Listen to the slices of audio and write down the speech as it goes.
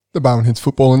The Barwon Heads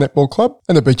Football and Netball Club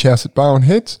and the Beach House at Barwon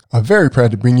Heads are very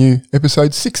proud to bring you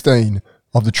episode 16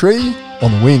 of The Tree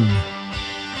on the Wing.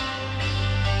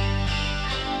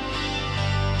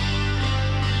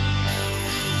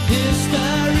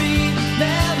 History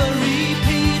never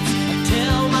repeats. I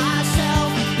tell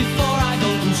myself before I go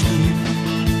to sleep.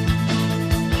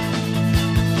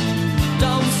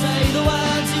 Don't say the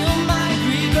words you might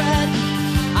regret.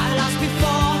 I lost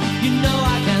before, you know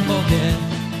I can't forget.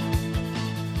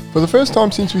 For the first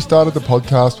time since we started the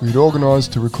podcast, we had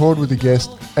organised to record with a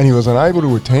guest and he was unable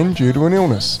to attend due to an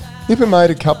illness. Nipper made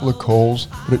a couple of calls,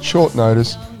 but at short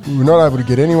notice we were not able to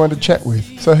get anyone to chat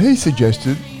with, so he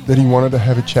suggested that he wanted to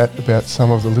have a chat about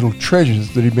some of the little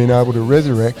treasures that he'd been able to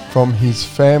resurrect from his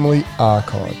family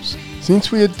archives. Since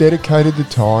we had dedicated the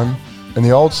time, and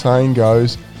the old saying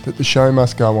goes that the show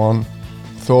must go on,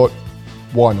 thought,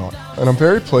 why not? And I'm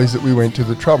very pleased that we went to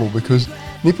the trouble because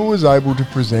Nipper was able to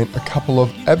present a couple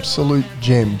of absolute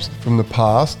gems from the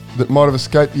past that might have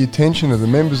escaped the attention of the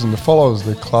members and the followers of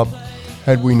the club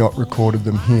had we not recorded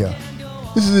them here.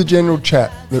 This is a general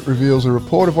chat that reveals a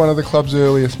report of one of the club's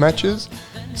earliest matches,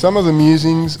 some of the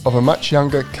musings of a much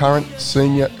younger current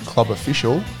senior club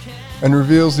official, and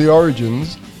reveals the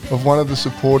origins of one of the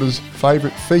supporters'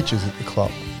 favourite features at the club.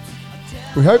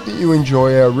 We hope that you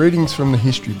enjoy our readings from the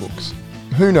history books.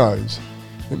 Who knows,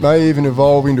 it may even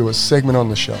evolve into a segment on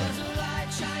the show. Light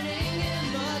shining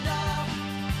in the dark,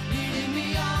 leading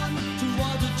me on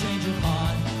towards a change of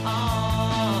heart.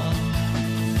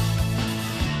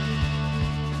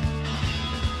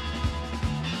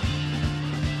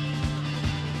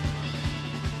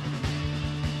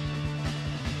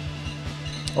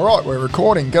 Alright, we're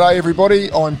recording. G'day everybody,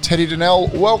 I'm Teddy Donnell.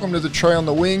 Welcome to The Tree on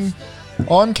the Wing.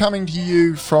 I'm coming to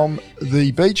you from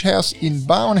the Beach House in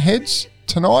Barwon Heads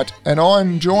tonight, and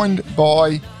I'm joined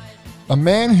by a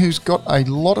man who's got a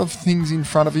lot of things in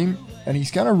front of him, and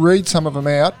he's going to read some of them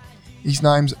out. His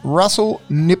name's Russell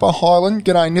Nipper Hyland.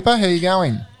 G'day Nipper, how you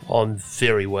going? I'm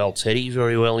very well, Teddy,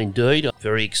 very well indeed. I'm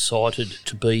very excited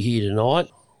to be here tonight.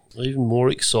 Even more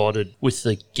excited with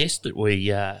the guest that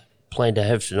we plan to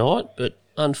have tonight, but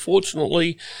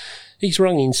unfortunately, he's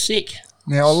rung in sick.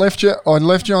 Now, I left you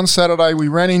on Saturday. We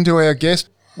ran into our guest.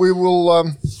 We will,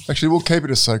 we'll keep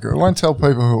it a secret. I won't tell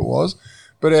people who it was.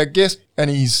 But our guest and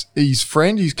his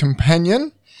friend, his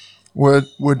companion, were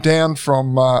down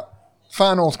from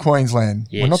far north Queensland.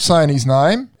 Yes. We're not saying his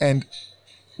name. And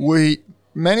we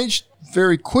managed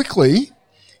very quickly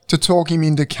to talk him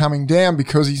into coming down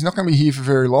because he's not going to be here for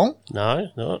very long. No,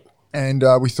 not. And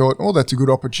we thought, that's a good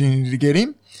opportunity to get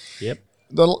him. Yep.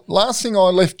 The last thing I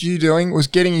left you doing was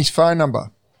getting his phone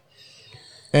number.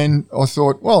 And I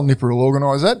thought, Nipper will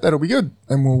organise that. That'll be good.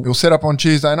 And we'll set up on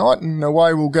Tuesday night and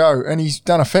away we'll go. And he's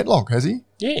done a fetlock, has he?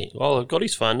 Yeah, well, I've got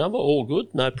his phone number, all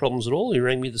good, no problems at all. He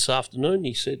rang me this afternoon.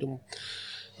 He said,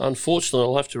 unfortunately,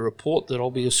 I'll have to report that I'll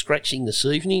be scratching this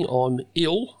evening. I'm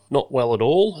ill, not well at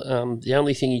all. The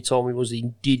only thing he told me was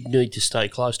he did need to stay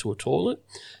close to a toilet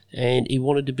and he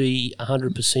wanted to be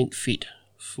 100% fit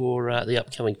for the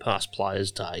upcoming Past Players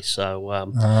Day.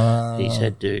 So he's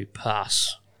had to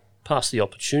pass the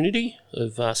opportunity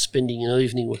of spending an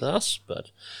evening with us. But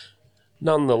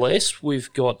nonetheless,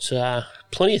 we've got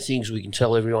plenty of things we can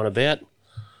tell everyone about.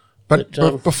 But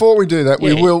before we do that,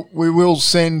 yeah. we will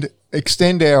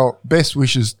extend our best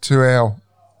wishes to our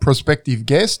prospective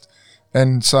guest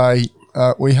and say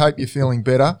we hope you're feeling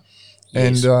better.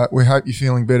 Yes. And we hope you're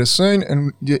feeling better soon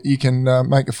and you can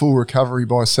make a full recovery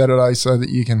by Saturday so that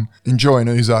you can enjoy an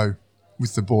ouzo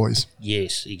with the boys.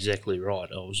 Yes, exactly right.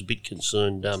 I was a bit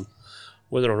concerned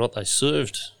whether or not they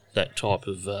served that type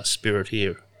of spirit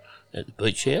here at the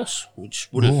Beach House, which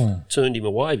would have turned him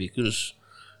away because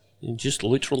he just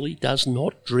literally does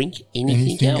not drink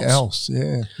anything else.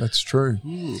 Yeah, that's true.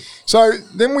 So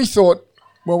then we thought,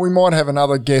 we might have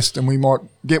another guest and we might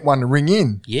get one to ring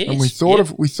in. Yes. And we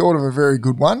thought of a very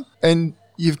good one. And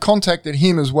you've contacted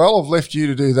him as well. I've left you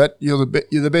to do that. You're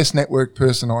the best network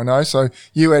person I know. So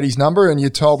you had his number and you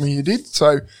told me you did.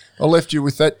 So I left you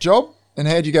with that job. And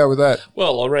how'd you go with that?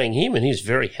 Well, I rang him and he's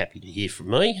very happy to hear from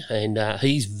me. And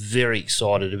he's very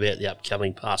excited about the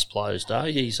upcoming Past Players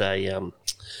Day. He's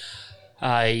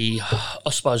I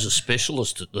suppose, a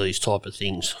specialist at these type of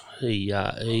things. He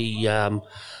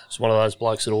is one of those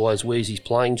blokes that always wears his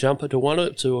playing jumper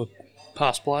to a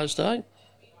Past Players Day.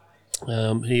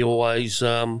 He always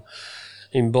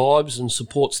imbibes and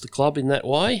supports the club in that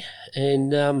way.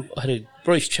 And I had a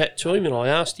brief chat to him and I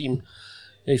asked him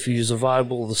if he was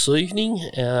available this evening.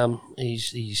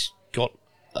 He's got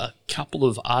a couple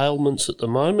of ailments at the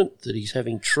moment that he's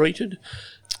having treated.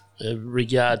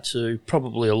 regard to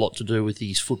probably a lot to do with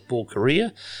his football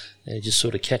career. Just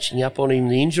sort of catching up on him,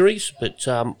 the injuries. But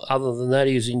other than that,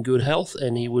 he was in good health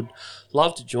and he would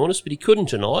love to join us, but he couldn't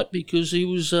tonight because he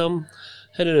was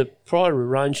had a prior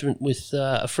arrangement with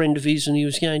a friend of his and he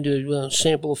was going to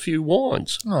sample a few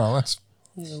wines. Oh,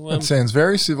 that sounds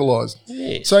very civilised.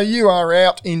 Yeah. So you are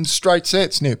out in straight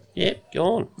sets, Nip. Yeah, go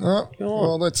on. Oh, Go on.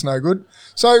 well, that's no good.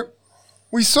 So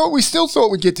we still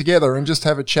thought we'd get together and just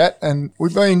have a chat, and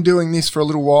we've been doing this for a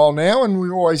little while now, and we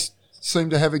always seem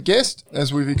to have a guest.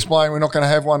 As we've explained, we're not going to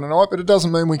have one tonight, but it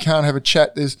doesn't mean we can't have a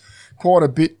chat. There's quite a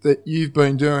bit that you've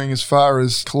been doing as far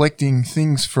as collecting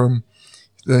things from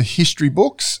the history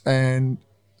books and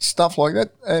stuff like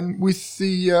that. And with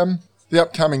the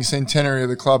upcoming centenary of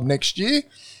the club next year,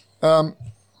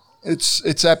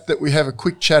 it's apt that we have a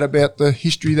quick chat about the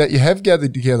history that you have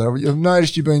gathered together. I've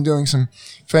noticed you've been doing some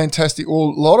fantastic, or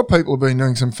a lot of people have been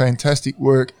doing some fantastic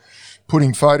work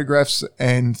putting photographs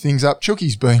and things up.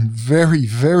 Chucky's been very,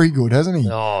 very good, hasn't he?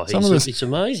 Oh, it's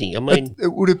amazing. I mean,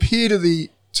 it would appear to the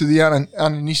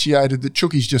uninitiated that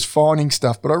Chucky's just finding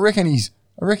stuff, but I reckon he's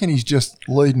just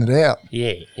leading it out.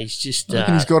 yeah, he's just... I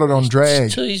reckon he's got it on he's drag.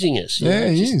 just teasing us. Yeah,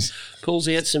 he just is. Pulls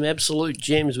out some absolute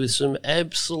gems with some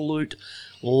absolute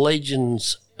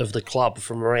legends of the club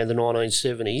from around the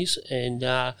 1970s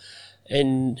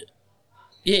and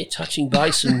touching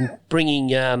base and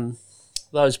bringing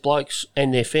those blokes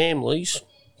and their families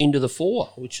into the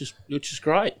fore, which is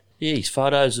great. Yeah, his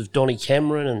photos of Donny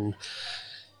Cameron and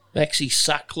Maxie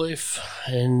Sutcliffe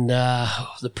and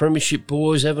the Premiership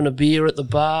boys having a beer at the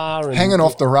bar. And Hanging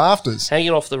off the rafters.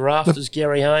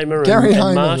 Gary Hamer Gary and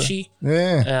Hamer, Marshy.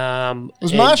 Yeah.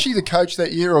 Was Marshy the coach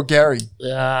that year or Gary?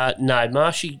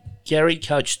 No, Gary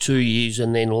coached 2 years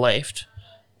and then left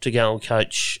to go and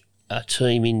coach a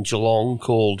team in Geelong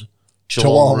called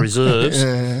Geelong Reserves,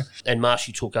 Yeah. and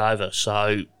Marshy took over.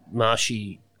 So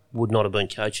Marshy would not have been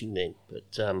coaching then,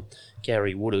 but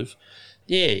Gary would have.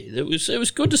 Yeah, it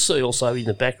was good to see also in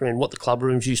the background what the club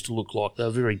rooms used to look like. They were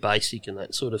very basic and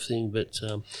that sort of thing, but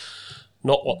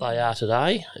not what they are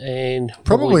today, and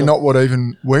Probably not what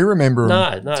even we remember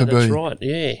them No, to that's be. right.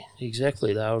 Yeah,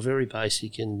 exactly. They were very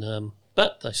basic, and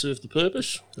but they served the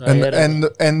purpose. And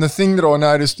the thing that I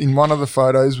noticed in one of the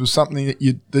photos was something that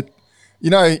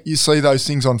you see those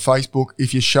things on Facebook.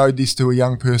 If you showed this to a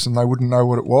young person, they wouldn't know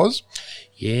what it was.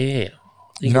 Yeah.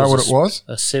 You know what it was?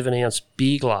 A 7-ounce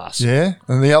beer glass. Yeah.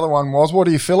 And the other one was, what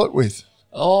do you fill it with?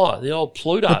 Oh, the old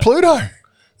Pluto. The Pluto. There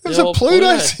was a old Pluto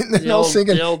Pluto. sitting there. The And I was old-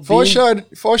 thinking, the old if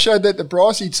I bin. showed that to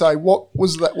Bryce, he'd say, what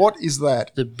was that? What is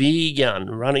that? The beer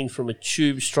gun running from a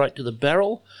tube straight to the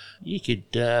barrel. You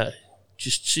could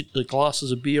just sit the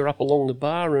glasses of beer up along the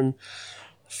bar and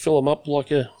fill them up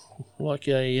like a Like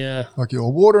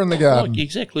your water in the garden.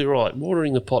 exactly right,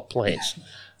 watering the pot plants.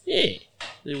 Yeah,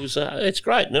 it was. It's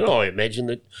great, and I imagine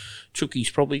that Chucky's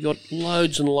probably got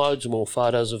loads and loads more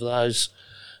photos of those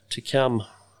to come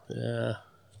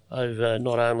over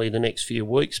not only the next few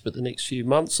weeks, but the next few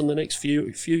months and the next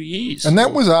few years. And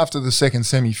that was after the second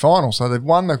semi-final. So they've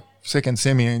won the second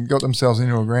semi and got themselves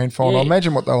into a grand final. Yeah. I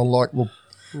imagine what they were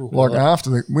like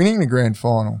after winning the grand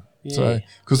final. Yeah. So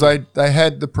because they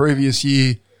had the previous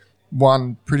year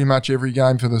won pretty much every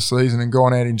game for the season and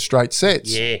gone out in straight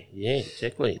sets. Yeah,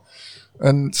 exactly.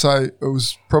 And so it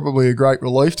was probably a great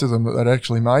relief to them that they'd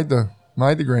actually made the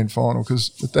grand final,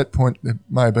 because at that point there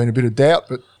may have been a bit of doubt.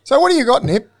 But so what do you got,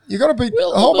 Nip? You got a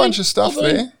whole bunch of stuff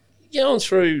there. Going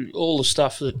through all the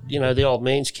stuff that the old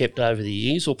man's kept over the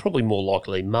years, or probably more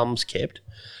likely Mum's kept,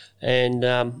 and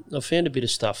I've found a bit of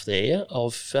stuff there.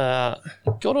 I've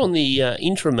got on the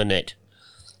intranet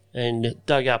and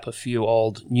dug up a few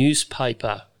old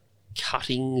newspaper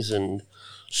cuttings and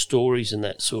stories and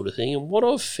that sort of thing. And what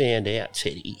I've found out,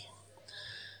 Teddy,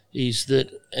 is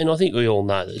that, and I think we all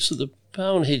know this, that the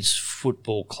Bowenheads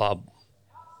Football Club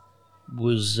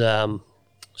was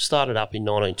started up in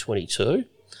 1922.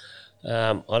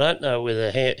 I don't know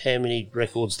whether how many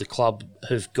records the club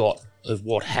have got of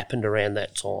what happened around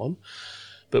that time,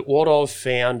 but what I've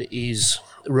found is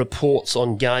reports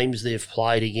on games they've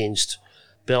played against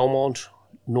Belmont,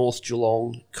 North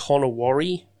Geelong,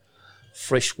 Connewarre,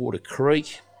 Freshwater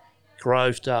Creek,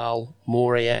 Grovedale,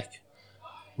 Moriac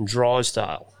and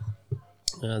Drysdale.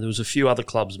 There was a few other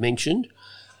clubs mentioned,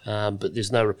 but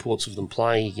there's no reports of them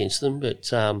playing against them. But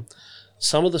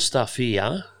some of the stuff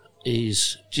here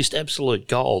is just absolute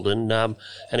gold, and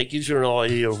it gives you an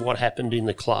idea of what happened in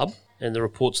the club and the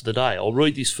reports of the day. I'll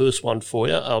read this first one for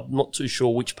you. I'm not too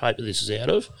sure which paper this is out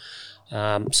of.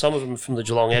 Some of them from the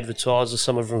Geelong Advertiser,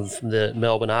 some of them from the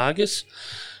Melbourne Argus.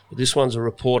 But this one's a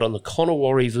report on the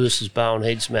Connewarre versus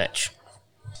Bowenheads match.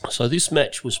 So this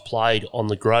match was played on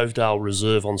the Grovedale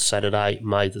Reserve on Saturday,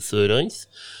 May the 13th,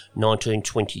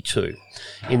 1922,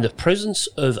 in the presence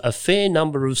of a fair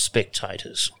number of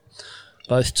spectators.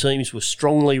 Both teams were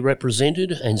strongly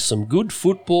represented and some good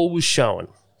football was shown.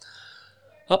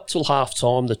 Up till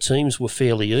half-time, the teams were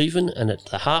fairly even, and at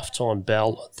the half-time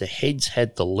bell, the Heads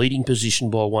had the leading position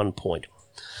by 1 point.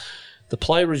 The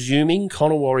play resuming,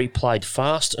 Conowari played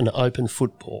fast and open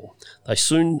football. They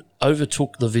soon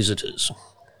overtook the visitors.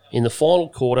 In the final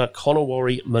quarter,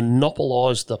 Conowari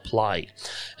monopolised the play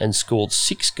and scored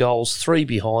 6 goals, 3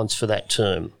 behinds for that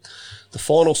term. The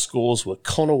final scores were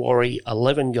Conowari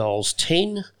 11 goals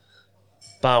 10,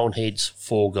 Barwon-Heads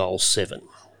 4 goals 7.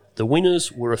 The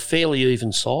winners were a fairly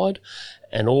even side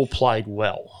and all played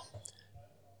well.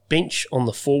 Bench on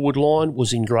the forward line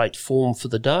was in great form for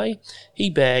the day. He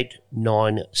bagged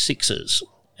 9 sixes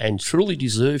and truly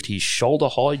deserved his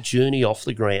shoulder-high journey off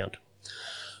the ground.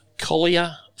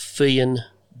 Collier, Feehan,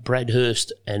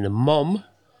 Bradhurst and Mom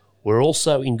were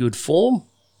also in good form,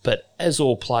 but as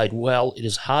all played well, it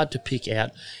is hard to pick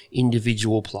out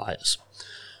individual players.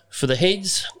 For the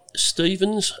Heads,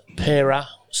 Stevens, Pera,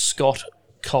 Scott,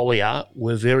 Collier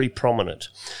were very prominent.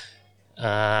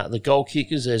 The goal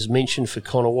kickers, as mentioned for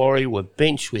Conowari, were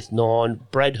Bench with 9,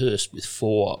 Bradhurst with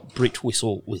 4,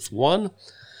 Britwhistle with 1,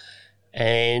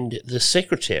 and the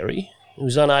secretary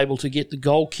was unable to get the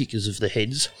goal kickers of the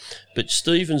Heads, but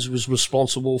Stevens was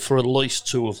responsible for at least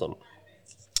 2 of them.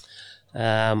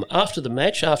 After the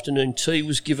match, afternoon tea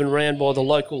was given round by the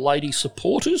local lady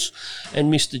supporters,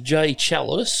 and Mr. J.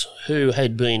 Chalice, who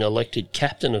had been elected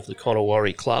captain of the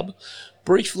Conowari Club,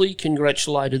 briefly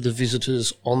congratulated the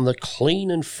visitors on the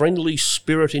clean and friendly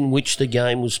spirit in which the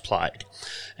game was played,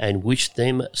 and wished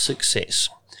them success.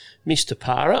 Mr.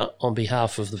 Para, on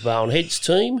behalf of the Barwon-Heads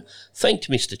team, thanked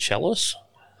Mr. Chalice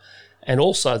and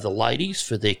also the ladies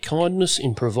for their kindness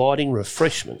in providing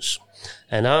refreshments,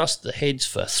 and asked the Heads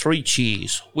for 3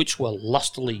 cheers, which were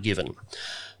lustily given.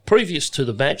 Previous to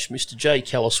the match, Mr. J.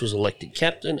 Callis was elected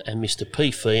captain and Mr.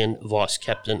 P. Feehan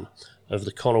vice-captain of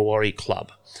the Conowari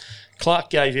Club.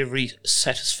 Clark gave every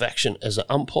satisfaction as an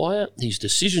umpire. His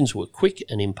decisions were quick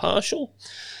and impartial.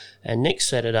 And next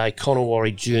Saturday,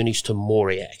 Conowari journeys to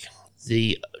Moriac.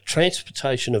 The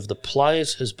transportation of the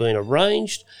players has been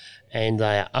arranged, and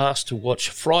they are asked to watch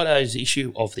Friday's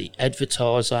issue of the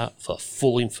Advertiser for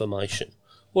full information.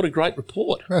 What a great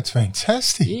report. That's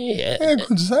fantastic. Yeah. How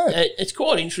good is that? It's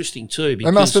quite interesting too.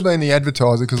 Because It must have been the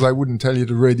Advertiser, because they wouldn't tell you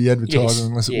to read the Advertiser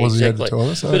unless it was exactly. the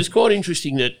Advertiser. So. But it's quite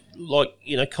interesting that,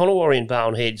 Conowari and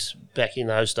Barwon-Heads back in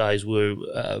those days were,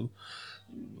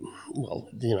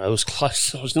 it was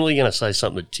close. I was nearly going to say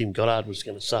something that Tim Goddard was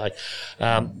going to say.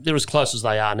 They're as close as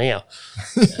they are now.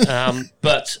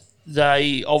 But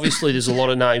they obviously, there's a lot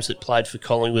of names that played for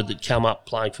Collingwood that come up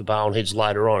playing for Barwon-Heads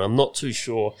later on. I'm not too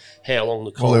sure how long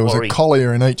the Conowari... Well, there was a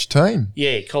Collier in each team.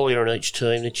 Yeah, Collier in each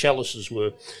team. The Chalices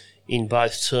were in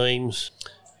both teams.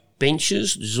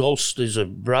 Benches. There's a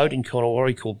road in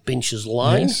Conowari called Benches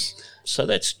Lane. Yes. So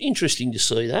that's interesting to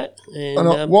see that.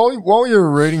 And, while you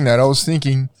were reading that, I was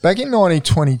thinking, back in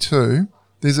 1922,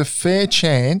 there's a fair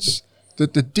chance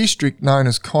that the district known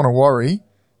as Conowari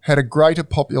had a greater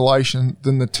population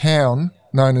than the town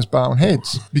known as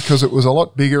Barwon-Heads, because it was a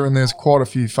lot bigger and there's quite a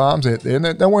few farms out there. And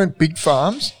they weren't big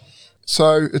farms,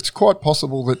 so it's quite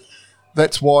possible that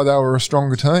that's why they were a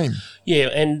stronger team. Yeah,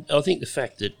 and I think the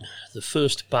fact that the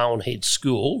first Barwon-Heads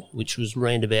school, which was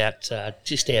round about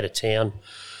just out of town,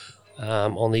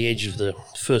 on the edge of the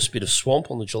first bit of swamp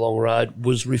on the Geelong Road,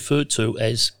 was referred to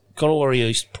as Conowari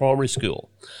East Primary School.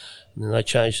 And then they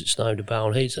changed its name to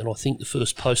Barwon-Heads, and I think the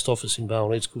first post office in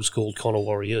Barwon-Heads was called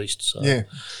Conowari East. So, yeah.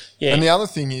 And the other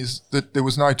thing is that there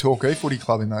was no Torquay Footy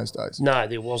Club in those days. No,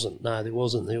 there wasn't.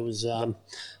 There was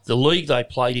the league they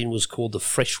played in was called the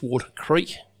Freshwater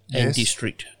Creek and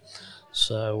District.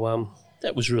 So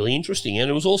that was really interesting. And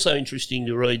it was also interesting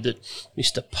to read that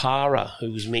Mr. Para,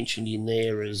 who was mentioned in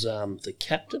there as the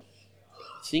captain,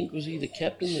 I think, was he the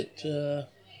captain that...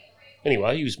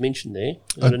 Anyway, he was mentioned there.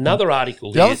 And another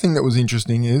article The other thing that was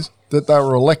interesting is that they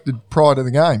were elected prior to the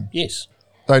game. Yes.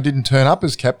 They didn't turn up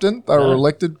as captain. They were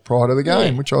elected prior to the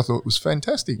game, which I thought was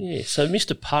fantastic. Yeah, so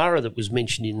Mr. Para that was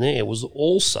mentioned in there was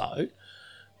also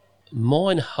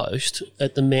mine host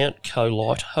at the Mount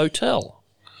Colite Hotel,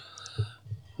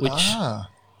 which,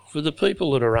 for the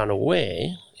people that are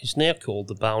unaware, is now called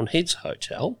the Barwon-Heads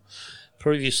Hotel.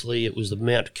 Previously, it was the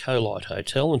Mount Colite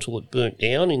Hotel until it burnt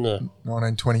down in the...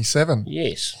 1927.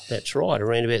 Yes, that's right,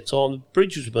 around about time the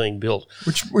bridge was being built.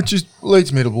 Which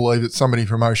leads me to believe that somebody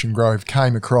from Ocean Grove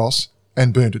came across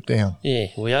and burnt it down. Yeah,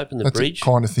 we opened the That's bridge. the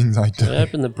kind of thing they do. They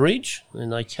opened the bridge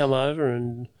and they come over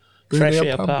and trash our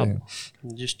our pub pub. down.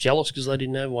 I'm just jealous because they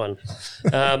didn't have one.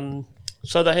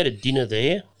 So they had a dinner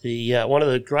there. The one of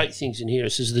the great things in here,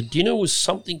 it says the dinner was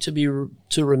something to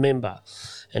remember,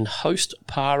 and host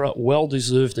Para well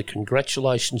deserved the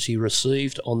congratulations he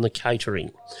received on the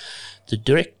catering. The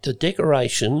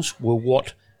decorations were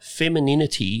what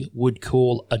femininity would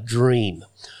call a dream,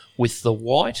 with the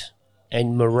white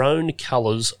and maroon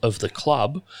colours of the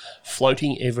club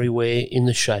floating everywhere in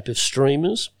the shape of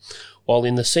streamers, while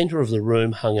in the centre of the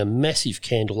room hung a massive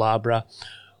candelabra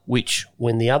which,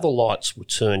 when the other lights were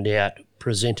turned out,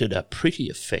 presented a pretty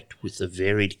effect with the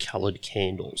varied coloured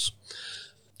candles.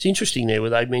 It's interesting there where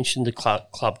they mentioned the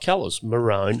club colours,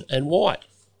 maroon and white.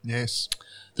 Yes.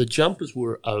 The jumpers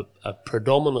were a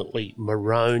predominantly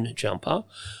maroon jumper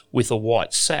with a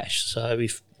white sash. So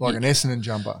if Like an Essendon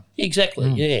jumper. exactly,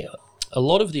 yeah. A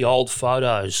lot of the old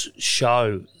photos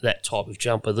show that type of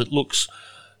jumper that looks,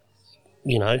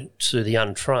 you know, to the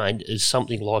untrained, as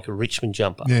something like a Richmond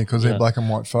jumper. Yeah, because they're You know? black and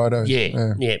white photos.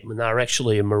 Yeah, and they're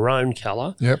actually a maroon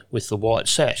colour Yep. with the white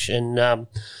sash. And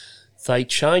they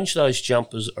changed those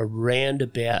jumpers around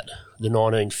about the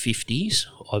 1950s,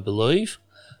 I believe,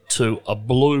 to a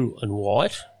blue and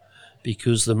white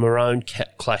because the maroon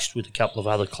clashed with a couple of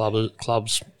other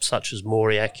clubs such as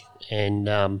Mauriac and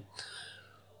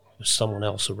someone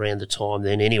else around the time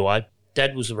then. Anyway,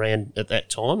 Dad was around at that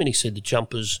time and he said the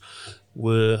jumpers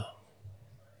were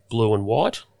blue and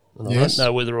white. And Yes. I don't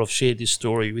know whether I've shared this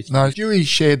story with you. No, Huey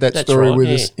shared that That's story right, with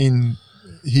yeah. us in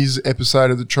his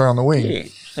episode of The Try on the Wing. Yeah.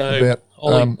 So About,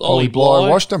 Ollie Bly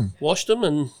washed 'em. Washed them,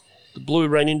 and the blue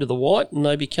ran into the white, and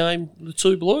they became the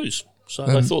two blues. So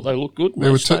they thought they looked good, and There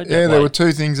they were two, stayed yeah, that there way. were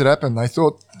two things that happened. They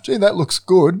thought, gee, that looks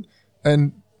good,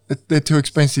 and they're too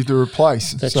expensive to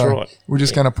replace. That's so right. We're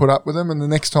just going to put up with them. And the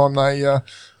next time they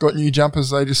got new jumpers,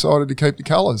 they decided to keep the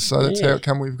colours. So that's how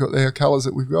come we've got our colours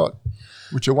that we've got,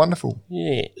 which are wonderful.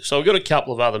 Yeah. So I've got a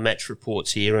couple of other match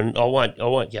reports here, and I won't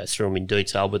go through them in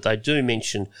detail, but they do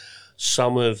mention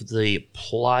some of the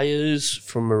players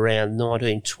from around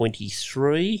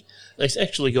 1923. They've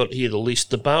actually got here the list.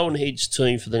 The Bowenheads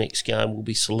team for the next game will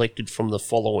be selected from the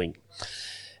following: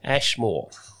 Ashmore,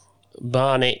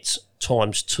 Barnett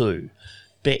 ×2,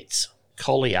 Betts,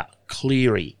 Collier,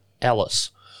 Cleary, Ellis,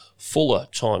 Fuller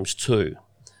 ×2,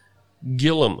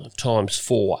 Gillam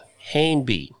 ×4,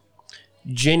 Hanby,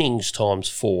 Jennings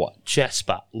 ×4,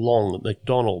 Jasper, Long,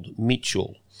 McDonald,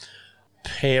 Mitchell,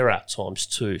 Pera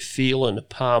 ×2, Phelan,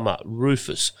 Palmer,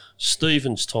 Rufus,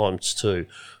 Stevens ×2,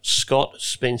 Scott,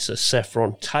 Spencer,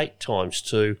 Saffron, Tate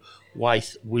 ×2,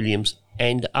 Waith, Williams,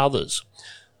 and others.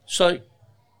 So,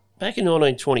 back in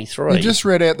 1923... You just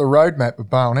read out the roadmap of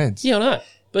Bowenheads. Yeah, I know.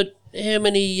 But how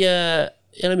many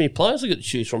players they got to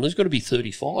choose from? There's got to be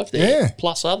 35 there, Yeah.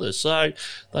 plus others. So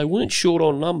they weren't short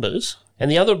on numbers. And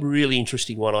the other really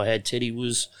interesting one I had, Teddy,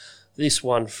 was this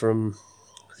one from,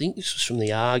 I think this was from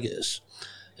the Argus.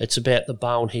 It's about the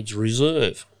Bowenheads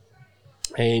Reserve.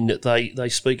 And they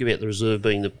speak about the reserve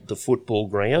being the football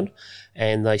ground,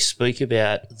 and they speak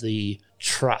about the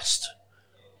trust,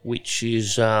 which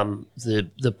is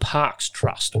the Parks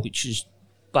Trust, which is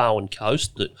Bowen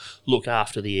Coast, that look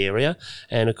after the area.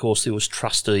 And, of course, there was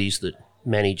trustees that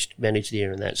managed the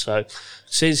area and that. So it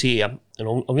says here, and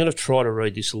I'm going to try to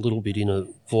read this a little bit in a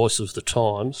voice of the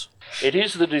times. It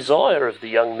is the desire of the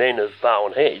young men of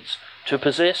Bowenheads to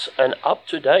possess an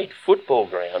up-to-date football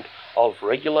ground of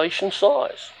regulation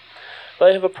size.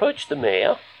 They have approached the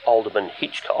Mayor, Alderman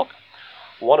Hitchcock,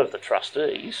 one of the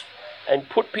trustees, and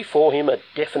put before him a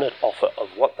definite offer of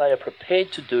what they are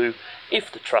prepared to do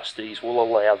if the trustees will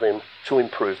allow them to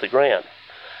improve the ground.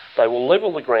 They will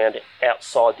level the ground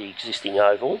outside the existing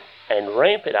oval and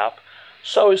ramp it up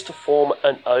so as to form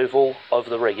an oval of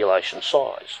the regulation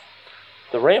size.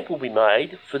 The ramp will be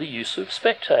made for the use of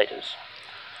spectators.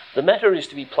 The matter is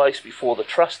to be placed before the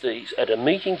trustees at a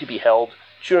meeting to be held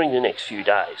during the next few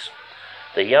days.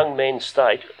 The young men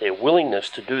state their willingness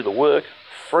to do the work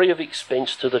free of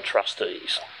expense to the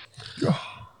trustees.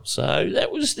 So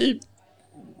that was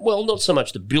not so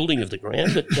much the building of the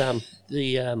ground, but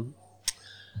the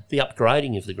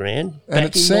upgrading of the ground And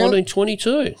back it in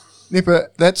 1922.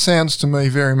 Nipper, that sounds to me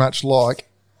very much like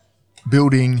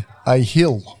building a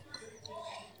hill.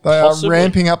 They Possibly. are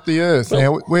ramping up the earth. Well-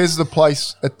 Now, where's the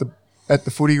place at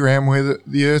the footy ground where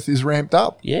the earth is ramped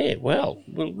up? Yeah, well,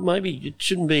 maybe it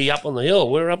shouldn't be up on the hill.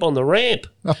 We're up on the ramp,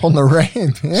 Up on the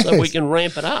ramp, yes. so we can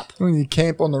ramp it up. When you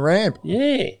camp on the ramp.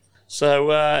 Yeah. So,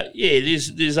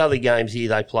 there's other games here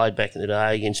they played back in the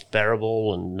day against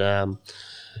Barrable and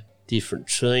different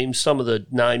teams. Some of the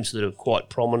names that are quite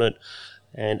prominent,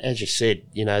 and as you said,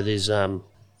 there's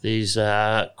There's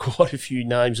quite a few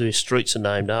names where streets are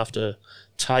named after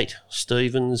Tate,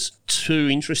 Stevens. Two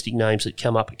interesting names that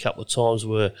come up a couple of times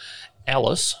were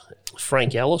Ellis,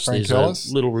 Frank Ellis. There's a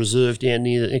little reserve down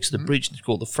next to the bridge that's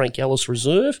called the Frank Ellis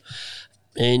Reserve.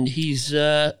 And his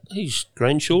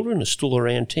grandchildren are still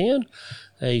around town.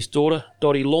 His daughter,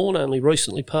 Dottie Lawn, only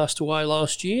recently passed away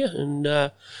last year, and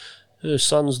her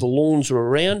sons, the Lawns, are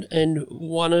around. And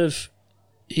one of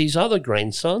his other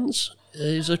grandsons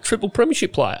is a triple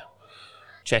premiership player,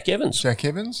 Jack Evans. Jack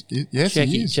Evans? Yes,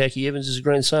 he is. Jackie Evans is a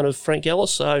grandson of Frank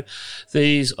Ellis, so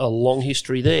there's a long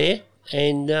history there.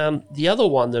 And the other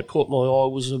one that caught my eye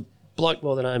was a bloke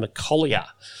by the name of Collier.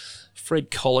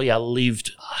 Fred Collier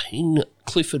lived in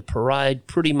Clifford Parade,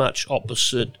 pretty much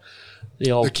opposite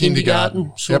the old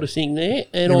kindergarten sort of thing there.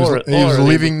 And he was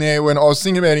living there when I was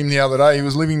thinking about him the other day. He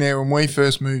was living there when we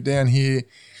first moved down here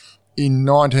in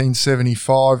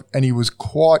 1975, and he was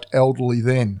quite elderly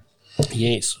then.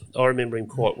 Yes, I remember him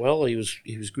quite well. He was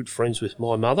good friends with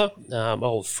my mother,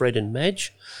 old Fred and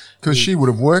Madge. Because she would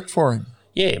have worked for him.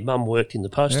 Yeah, Mum worked in the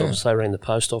post office. They ran the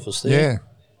post office there. Yeah.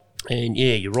 And,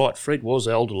 yeah, you're right, Fred was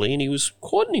elderly, and he was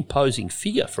quite an imposing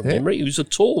figure from memory. He was a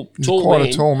tall quite man.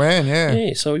 a tall man, yeah.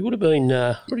 Yeah, so he would have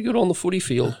been pretty good on the footy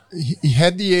field. He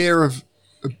had the air of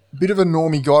a bit of a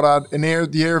Normie Goddard,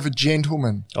 the air of a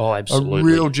gentleman. Oh, absolutely. A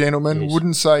real gentleman. Yes.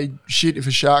 Wouldn't say shit if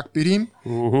a shark bit him.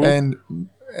 Mm-hmm.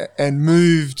 And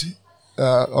moved.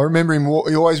 I remember him,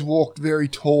 he always walked very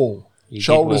tall.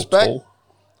 Shoulders back, tall.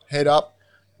 Head up.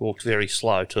 Walked very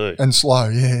slow too. And slow,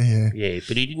 yeah. Yeah,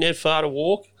 but he didn't have far to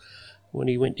walk when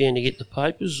he went down to get the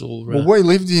papers. Well, we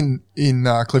lived in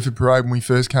Clifford Parade when we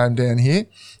first came down here,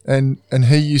 and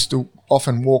he used to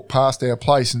often walk past our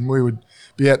place, and we would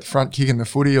be out the front kicking the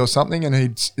footy or something, and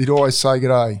he'd always say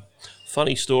g'day.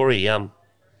 Funny story,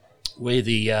 where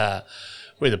the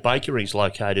bakery's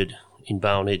located in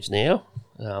Bowenheads now,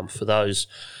 for those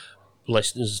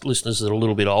listeners that are a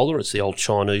little bit older, it's the old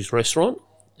Chinese restaurant.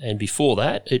 And before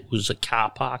that, it was a car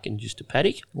park and just a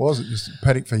paddock. Was it just a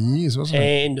paddock for years, wasn't it?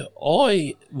 And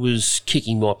I was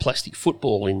kicking my plastic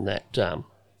football in that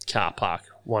car park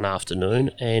one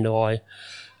afternoon, and I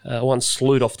once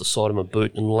slewed off the side of my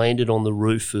boot and landed on the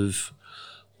roof of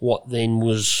what then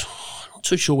was, I'm not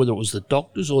too sure whether it was the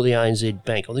Doctors or the ANZ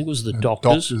Bank. I think it was the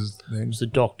Doctors. It was the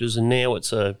Doctors, and now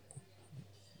it's a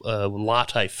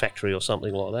latte factory or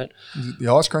something like that. Is it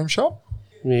the ice cream shop?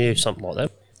 Yeah, something like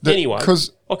that. Anyway,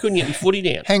 because I couldn't get my footy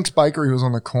down. Hank's Bakery was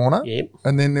on the corner. Yep.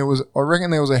 And then I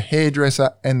reckon there was a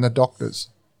hairdresser and the Doctors.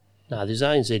 No, there's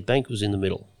ANZ Bank was in the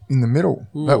middle. In the middle?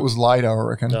 That was later, I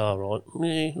reckon. Oh, right.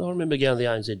 Yeah, I remember going to the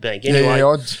ANZ Bank. Anyway, yeah,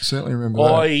 I certainly remember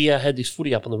that. I had this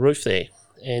footy up on the roof there,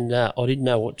 and I didn't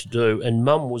know what to do, and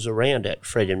Mum was around at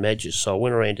Fred and Madge's, so I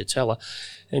went around to tell her,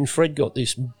 and Fred got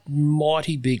this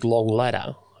mighty big long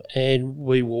ladder, and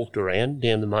we walked around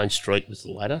down the main street with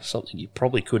the ladder, something you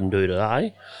probably couldn't do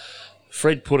today.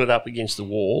 Fred put it up against the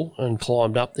wall and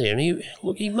climbed up there, and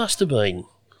he must have been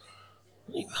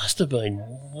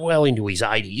well into his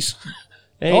 80s.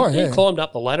 And he climbed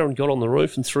up the ladder and got on the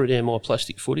roof and threw down my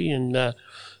plastic footy, and I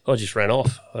just ran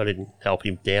off. I didn't help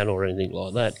him down or anything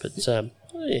like that. But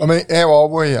I mean, how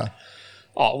old were you?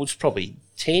 Oh, I was probably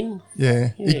 10. Yeah.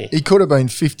 He could have been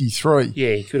 53.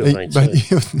 Yeah, he could have been.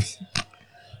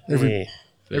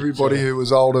 Everybody who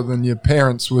was older than your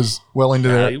parents was well into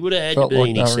their... he would have had to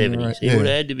be in his 70s. He would have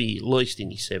had to be at least in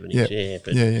his 70s,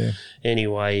 Yeah.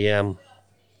 Anyway,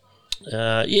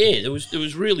 it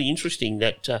was really interesting,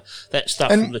 that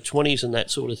stuff from the 20s and that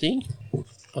sort of thing.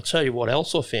 I'll tell you what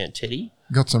else I found, Teddy.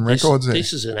 Got some records there.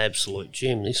 This is an absolute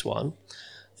gem, this one.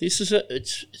 This is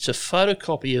it's a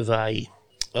photocopy of a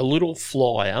little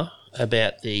flyer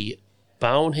about the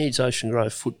Bowenheads Ocean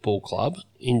Grove Football Club,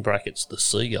 in brackets the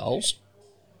Seagulls,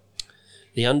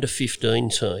 the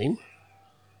under-15 team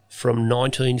from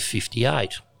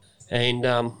 1958.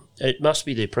 And it must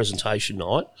be their presentation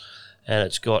night, and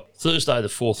it's got Thursday the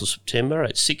 4th of September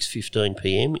at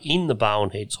 6:15pm in the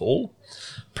Bowenheads Hall.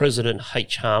 President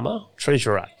H. Harmer,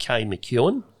 Treasurer K.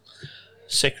 McEwen,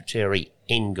 Secretary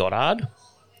N. Goddard.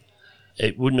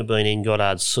 It wouldn't have been N.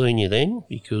 Goddard Senior then,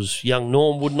 because young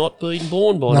Norm would not have been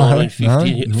born by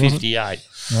 1958.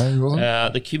 No, he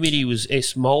wasn't. The committee was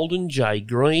S. Molden, J.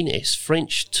 Green, S.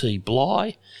 French, T.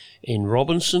 Bly, N.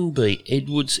 Robinson, B.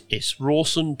 Edwards, S.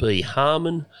 Rawson, B.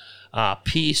 Harmon, R.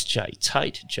 Pearce, J.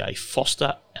 Tate, J.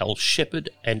 Foster, L.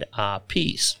 Shepherd, and R.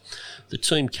 Pearce. The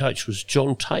team coach was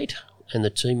John Tate, and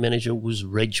the team manager was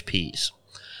Reg Pearce.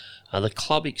 The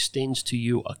club extends to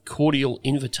you a cordial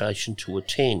invitation to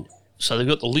attend. So they've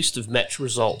got the list of match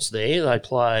results there. They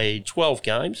played 12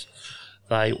 games.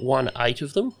 They won 8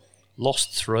 of them,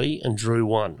 lost 3 and drew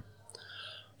 1.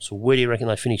 So where do you reckon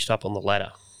they finished up on the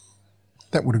ladder?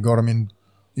 That would have got them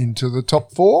into the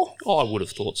top 4. I would have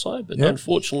thought so, but Yep.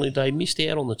 unfortunately they missed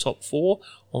out on the top 4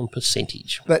 on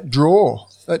percentage. That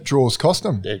draw's cost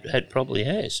them. It probably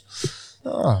has.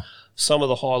 Ah, Some of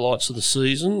the highlights of the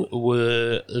season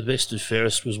were the best and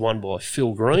fairest was won by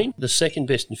Phil Green. The second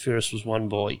best and fairest was won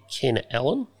by Ken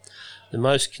Allen. The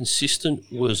most consistent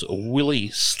was Willie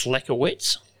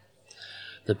Slakowitz.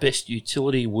 The best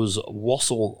utility was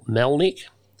Wassel Melnick.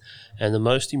 And the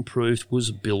most improved was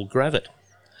Bill Gravett.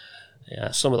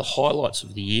 Some of the highlights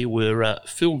of the year were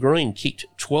Phil Green kicked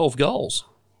 12 goals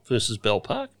versus Bell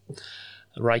Park.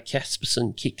 Ray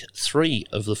Casperson kicked 3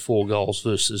 of the 4 goals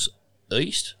versus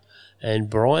East.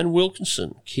 And Brian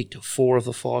Wilkinson kicked 4 of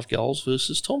the 5 goals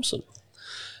versus Thompson.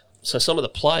 So some of the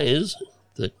players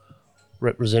that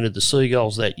represented the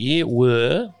Seagulls that year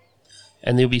were,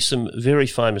 and there'll be some very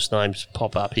famous names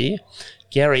pop up here,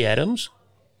 Gary Adams,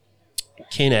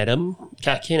 Ken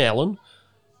Allen,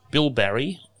 Bill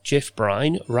Barry, Jeff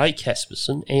Brain, Ray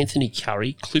Casperson, Anthony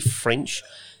Curry, Cliff French,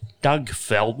 Doug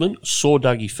Feldman. Saw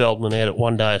Dougie Feldman out at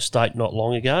One Day Estate not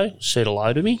long ago. Said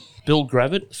hello to me. Bill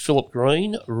Gravett, Philip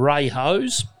Green, Ray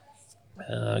Hose,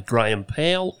 Graham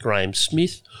Powell, Graham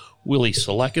Smith, Willie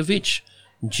Solakovic,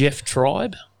 Jeff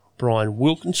Tribe, Brian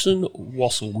Wilkinson,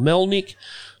 Wassel Melnick,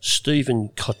 Stephen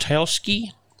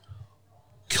Kotowski,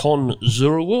 Con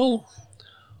Zurwell,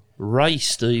 Ray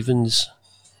Stevens,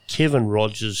 Kevin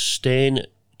Rogers, Stan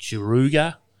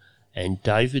Giruga, and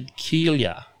David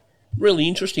Keelia. Really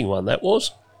interesting one that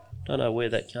was. Don't know where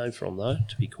that came from though,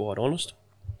 to be quite honest.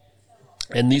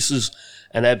 And this is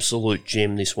an absolute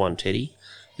gem, this one, Teddy.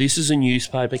 This is a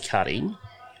newspaper cutting,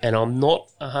 and I'm not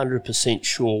 100%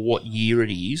 sure what year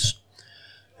it is,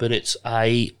 but it's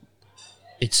a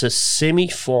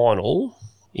semi-final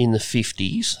in the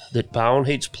 50s that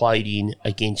Bowenheads played in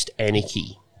against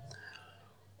Anarchy.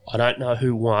 I don't know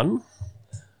who won.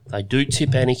 They do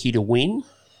tip Anarchy to win,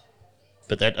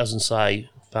 but that doesn't say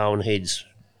Bowenheads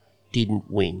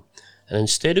didn't win. And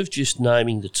instead of just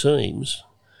naming the teams,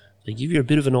 they give you a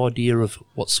bit of an idea of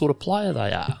what sort of player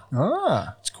they are.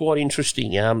 Ah. It's quite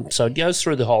interesting. So it goes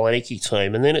through the whole Anarchy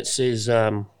team, and then it says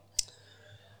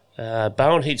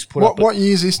Bowenheads put up... What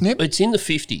year is this, Nip? It's in the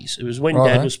 50s. It was when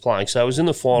Righto. Dad was playing. So it was in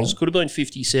the finals. Could have been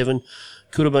 57,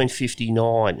 could have been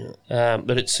 59.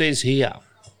 But it says here,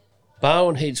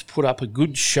 Bowenheads put up a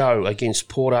good show against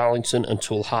Port Arlington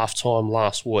until halftime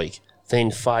last week, then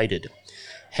faded.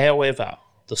 However,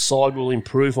 the side will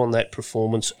improve on that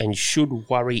performance and should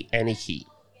worry Anarchy.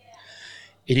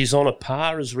 It is on a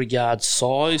par as regards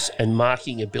size and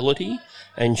marking ability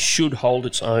and should hold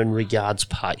its own regards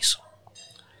pace.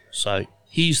 So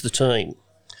here's the team.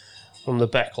 From the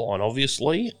back line,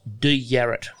 obviously, D.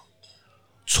 Yarrett.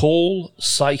 Tall,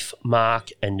 safe mark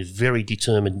and very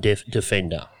determined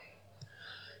defender.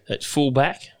 At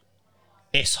fullback,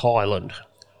 S. Highland.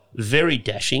 Very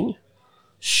dashing,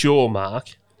 sure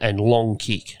mark and long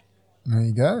kick. There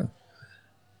you go.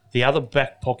 The other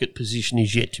back pocket position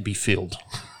is yet to be filled.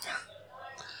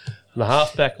 The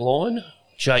half-back line,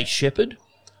 Jay Shepherd.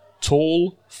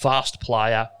 Tall, fast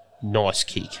player, nice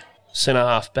kick. Centre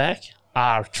half-back,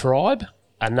 R. Tribe.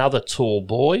 Another tall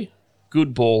boy,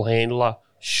 good ball handler,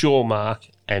 sure mark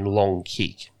and long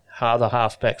kick. The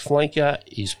half-back flanker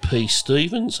is P.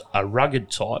 Stevens, a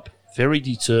rugged type, very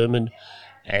determined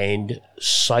and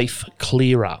safe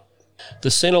clearer. The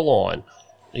centre line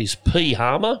is P.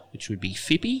 Harmer, which would be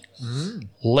Fippy,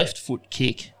 left foot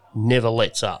kick, never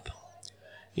lets up.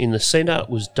 In the centre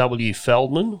was W.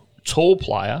 Feldman, tall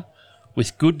player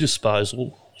with good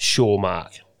disposal, sure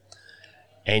mark.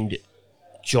 And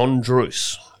John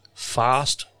Druce,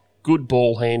 fast, good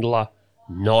ball handler,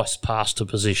 nice pass to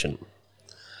position.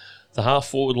 The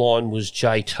half-forward line was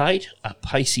Jay Tate, a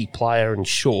pacey player and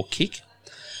sure kick,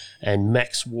 and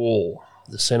Max Wall,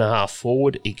 the centre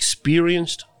half-forward,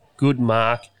 experienced, good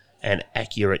mark and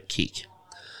accurate kick.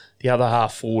 The other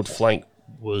half-forward flank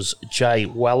was Jay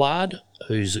Wallard,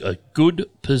 who's a good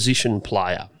position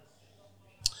player.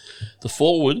 The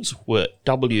forwards were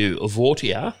W.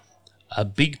 Vortier, a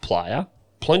big player,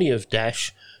 plenty of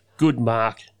dash, good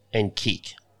mark and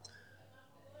kick.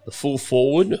 The full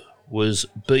forward was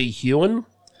B. Hewen.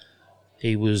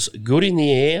 He was good in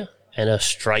the air and a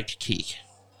straight kick.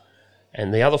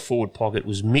 And the other forward pocket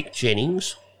was Mick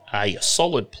Jennings, a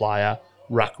solid player,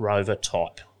 ruck rover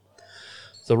type.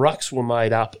 The rucks were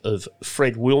made up of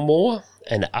Fred Wilmore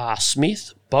and R.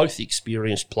 Smith, both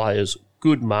experienced players,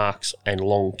 good marks and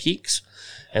long kicks.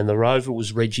 And the rover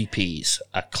was Reggie Pearce,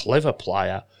 a clever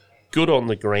player, good on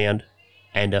the ground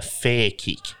and a fair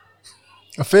kick.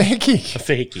 A fair kick. A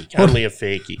fair kick, only a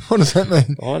fair kick. What does that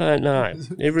mean? I don't know.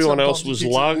 Everyone Sometimes else he was kicks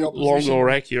at the long opposition. or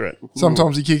accurate.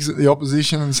 Sometimes he kicks at the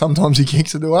opposition and sometimes he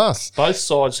kicks it to us. Both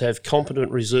sides have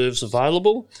competent reserves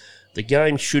available. The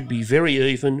game should be very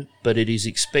even, but it is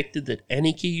expected that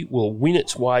Anarchy will win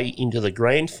its way into the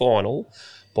grand final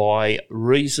by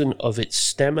reason of its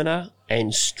stamina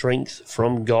and strength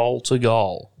from goal to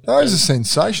goal. Those are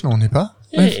sensational, Nipper.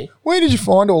 Yeah. Where did you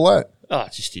find all that? Oh,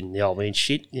 just in the old man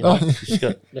shit, you know. Oh. She's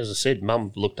got, as I said,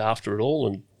 Mum looked after it all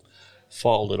and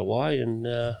filed it away, and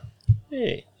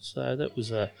so that was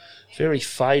a very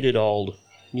faded old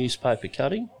newspaper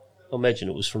cutting. I imagine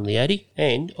it was from the Addy,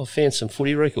 and I found some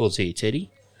footy records here, Teddy.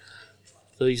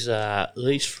 These are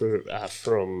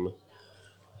from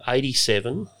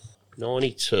 87,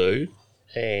 92,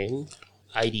 and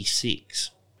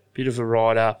 86. Bit of a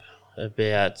write-up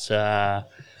about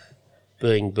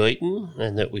being beaten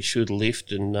and that we should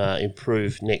lift and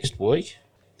improve next week.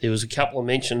 There was a couple of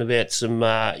mention about some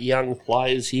young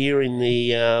players here in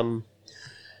the under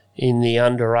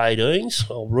 18s.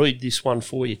 I'll read this one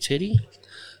for you, Teddy.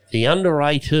 The under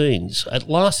 18s. At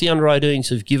last, the under 18s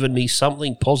have given me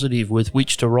something positive with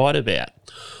which to write about.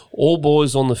 All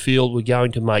boys on the field were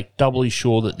going to make doubly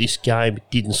sure that this game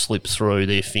didn't slip through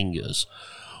their fingers.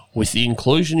 With the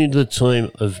inclusion into the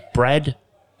team of Brad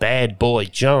Bad Boy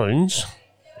Jones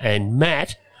and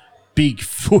Matt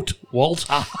Bigfoot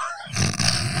Walter,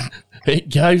 it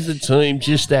gave the team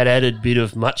just that added bit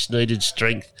of much-needed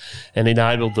strength and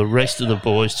enabled the rest of the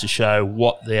boys to show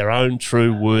what their own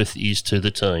true worth is to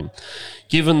the team.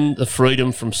 Given the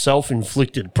freedom from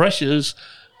self-inflicted pressures,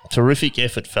 terrific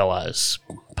effort, fellows.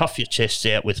 Puff your chests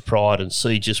out with pride and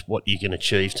see just what you can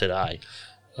achieve today.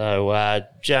 So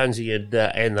Jonesy and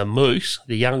the Moose,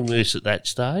 the young Moose at that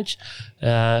stage,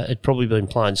 had probably been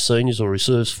playing seniors or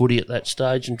reserves footy at that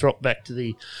stage and dropped back to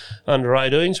the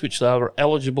under-18s, which they were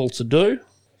eligible to do.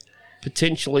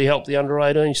 Potentially help the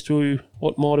under-18s to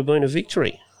what might have been a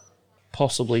victory.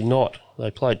 Possibly not. They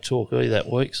played Torquay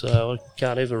that week, so I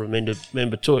can't ever remember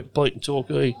beating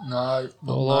Torquay No,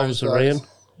 while I was around.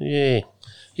 Yeah.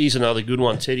 Here's another good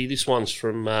one, Teddy. This one's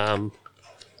from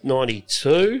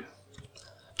 92.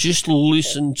 Just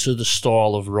listen to the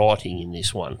style of writing in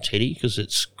this one, Teddy, because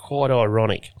it's quite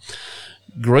ironic.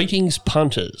 Greetings,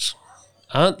 punters.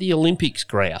 Aren't the Olympics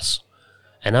grouse?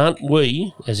 And aren't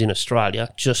we, as in Australia,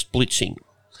 just blitzing?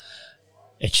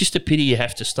 It's just a pity you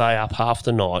have to stay up half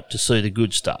the night to see the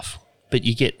good stuff, but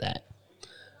you get that.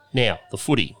 Now, the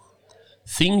footy.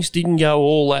 Things didn't go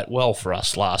all that well for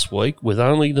us last week, with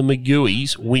only the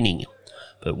Magooies winning.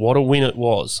 But what a win it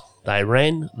was. They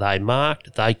ran, they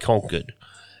marked, they conquered.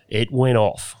 It went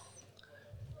off.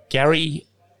 Gary,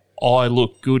 I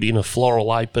look good in a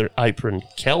floral apron.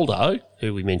 Caldo,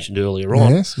 who we mentioned earlier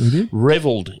on, Yes, we did.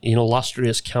 revelled in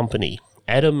illustrious company.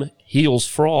 Adam Heels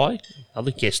Fry,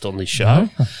 other guest on this show,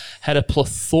 had a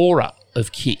plethora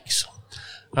of kicks.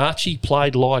 Archie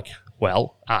played like,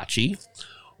 well, Archie,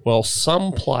 while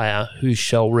some player who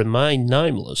shall remain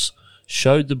nameless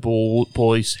showed the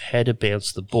boys how to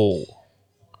bounce the ball.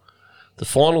 The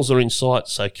finals are in sight,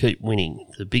 so keep winning.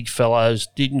 The big fellows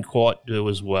didn't quite do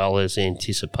as well as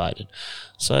anticipated.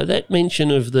 So that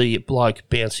mention of the bloke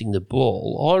bouncing the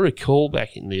ball, I recall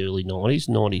back in the early 90s,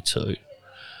 92, a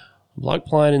bloke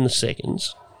playing in the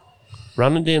seconds,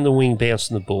 running down the wing,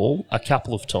 bouncing the ball a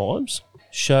couple of times,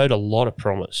 showed a lot of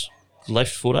promise.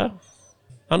 Left footer,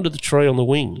 under the tree on the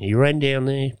wing. He ran down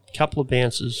there, couple of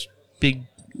bounces, big,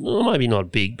 well, maybe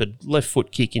not big, but left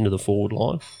foot kick into the forward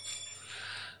line.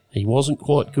 He wasn't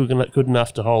quite good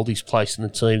enough to hold his place in the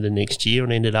team the next year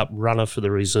and ended up runner for the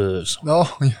reserves.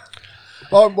 Oh, yeah.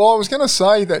 Well, I was going to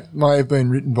say that may have been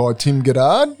written by Tim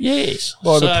Goddard. Yes.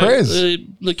 By the Prez.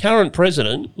 The current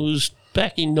president was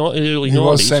back in early 90s. He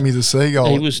was Sammy the Seagull.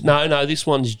 He was no. This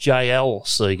one's J.L.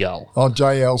 Seagull. Oh,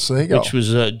 J.L. Seagull. Which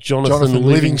was Jonathan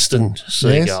Livingston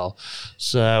Seagull. Yes.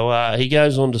 So he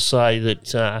goes on to say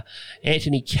that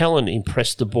Anthony Callan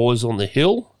impressed the boys on the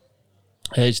hill,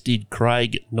 as did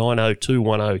Craig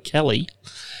 90210 Kelly,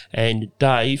 and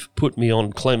Dave put me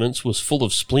on Clements was full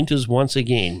of splinters once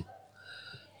again.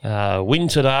 Win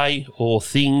today, or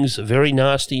things very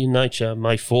nasty in nature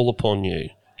may fall upon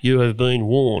you. You have been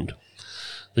warned.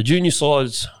 The junior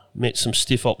sides met some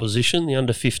stiff opposition. The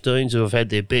under-15s, who have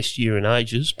had their best year in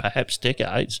ages, perhaps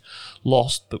decades,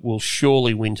 lost but will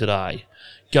surely win today.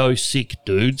 Go sick,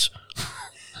 dudes.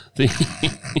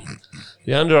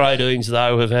 The under-18s,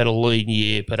 though, have had a lean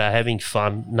year but are having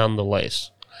fun nonetheless.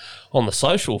 On the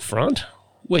social front,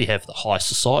 we have the High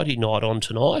Society night on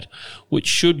tonight, which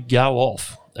should go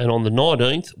off. And on the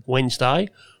 19th, Wednesday,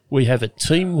 we have a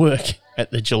teamwork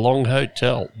at the Geelong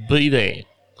Hotel. Be there.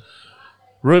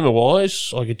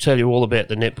 Rumour-wise, I could tell you all about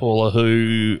the netballer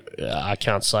who... I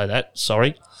can't say that,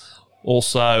 sorry.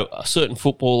 Also, a certain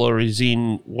footballer is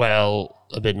in... Well,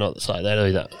 I better not say that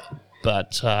either.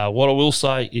 But what I will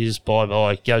say is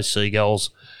bye-bye, go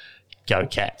Seagulls, go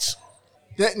Cats.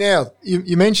 Now,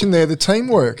 you mentioned there the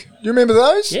teamwork. Do you remember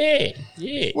those?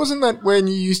 Yeah. Wasn't that when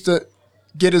you used to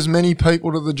get as many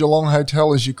people to the Geelong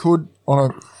Hotel as you could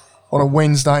on a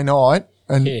Wednesday night,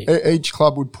 and each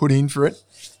club would put in for it?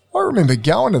 I remember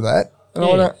going to that, and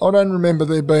I don't remember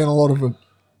there being a lot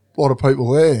of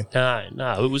people there.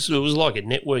 No, it was like a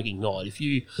networking night.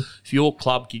 If your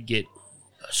club could get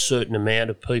a certain amount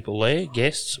of people there,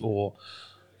 guests or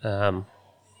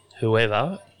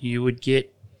whoever, you would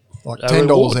get like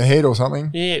 $10 a head or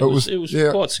something. Yeah, it was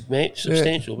quite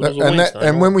substantial. But it was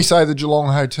and when we say the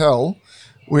Geelong Hotel,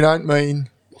 we don't mean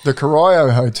the Corio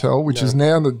Hotel, which is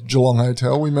now the Geelong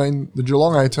Hotel. We mean the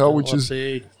Geelong Hotel, which is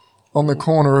on the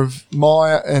corner of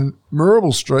Myer and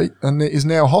Mirabel Street, and there is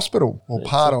now a hospital, or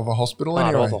part of a hospital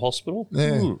anyway. Part of a hospital?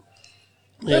 Yeah.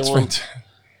 That's fantastic.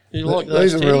 You like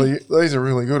those, these are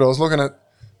really good. I was looking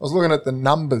at the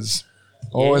numbers.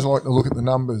 I always like to look at the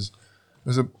numbers.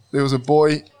 There was a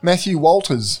boy, Matthew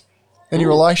Walters. Any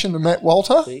relation to Matt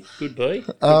Walter? Could be.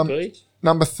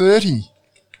 Number 30.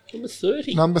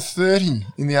 Number 30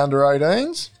 in the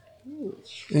under-18s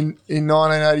in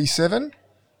 1987.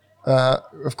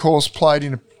 Of course, played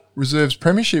in a reserves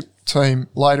premiership team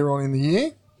later on in the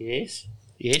year. Yes,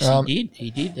 he did. He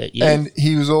did that year. And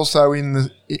he was also in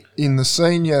the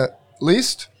senior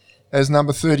list as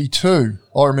number 32.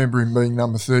 I remember him being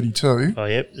number 32. Oh,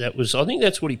 yep. I think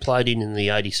that's what he played in the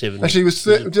 87. Actually,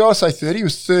 did I say 30? He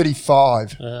was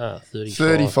 35. 35.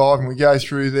 35, and we go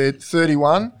through there.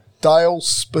 31, Dale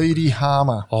Speedy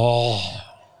Harmer. Oh,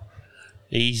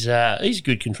 he's a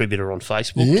good contributor on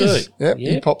Facebook he too. Is. Yep,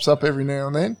 he pops up every now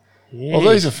and then. Yes.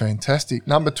 Oh, these are fantastic.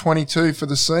 Number 22 for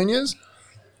the seniors,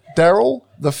 Daryl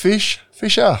the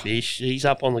Fisher. He's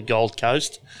up on the Gold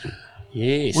Coast.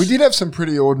 Yes. We did have some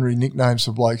pretty ordinary nicknames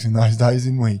for blokes in those days,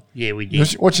 didn't we? Yeah, we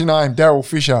did. What's your name? Daryl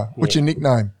Fisher. What's your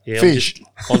nickname? Yeah, Fish.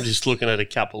 I'm just looking at a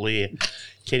couple here.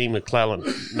 Kenny McClellan,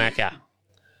 Macca.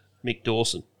 Mick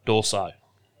Dawson, Dorso.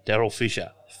 Daryl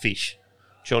Fisher, Fish.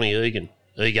 Johnny Egan,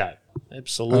 Ego.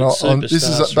 Absolute superstars. This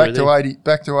is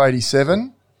back to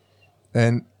 87.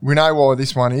 And we know why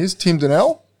this one is. Tim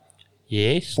Donnell.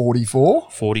 Yes. 44.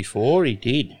 44, he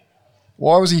did.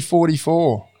 Why was he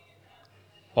 44?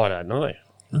 I don't know.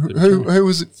 Who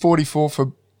was it 44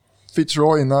 for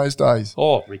Fitzroy in those days?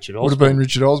 Oh, Richard Osborne. Would have been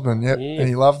Richard Osborne, yep. Yeah. And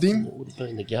he loved him. Would have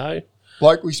been the go.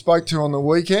 Bloke we spoke to on the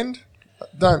weekend.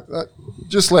 Don't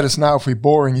just let us know if we're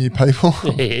boring you people.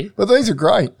 Yeah. But these are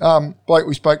great. Bloke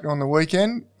we spoke to on the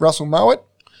weekend, Russell Mowat.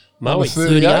 Mowat,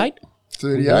 38.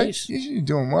 38. Nice. You're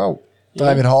doing well. Yeah.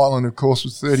 David Highland, of course,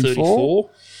 was 34.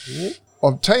 Yeah.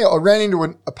 I'll tell you, I ran into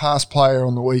a past player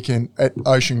on the weekend at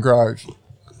Ocean Grove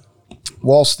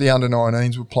whilst the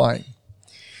under-19s were playing.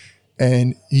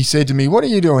 And he said to me, "What are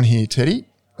you doing here, Teddy?"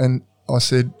 And I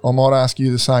said, "I might ask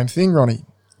you the same thing, Ronnie."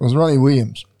 It was Ronnie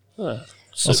Williams. I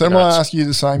said, "I might ask you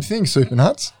the same thing, Super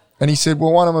Nuts." And he said,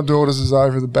 "Well, one of my daughters is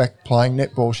over the back playing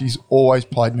netball. She's always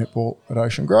played netball at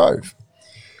Ocean Grove."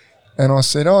 And I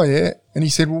said, "Oh, yeah." And he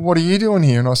said, "Well, what are you doing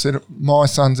here?" And I said, "My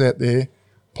son's out there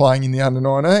playing in the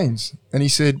under-19s." And he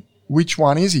said, "Which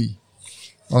one is he?"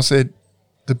 I said,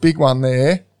 "The big one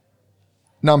there,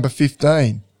 number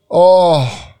 15.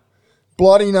 "Oh,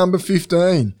 bloody number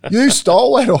 15. You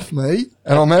stole that off me."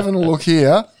 And I'm having a look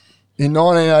here. In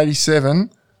 1987,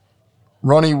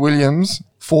 Ronnie Williams,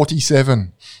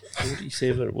 47.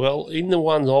 47. Well, in the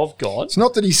ones I've got... It's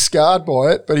not that he's scarred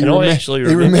by it, but he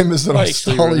he remembers that I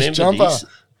stole his jumper.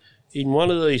 In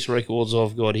one of these records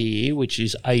I've got here, which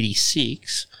is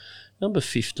 86, number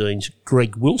 15's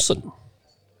Greg Wilson.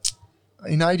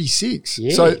 In 86?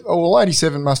 Yeah. So,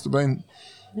 87 must have been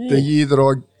the year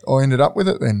that I ended up with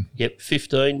it then. Yep,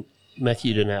 15,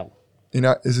 Matthew Donnell.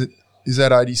 Is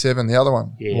that 87, the other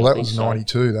one? Yeah, well, that I think was so.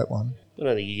 92, that one. I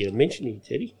don't think you get a mention here,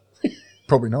 Teddy.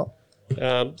 Probably not.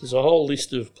 There's a whole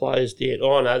list of players there.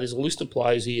 Oh, no, there's a list of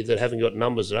players here that haven't got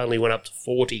numbers. It only went up to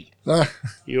 40. No.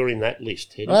 You're in that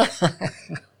list, Teddy.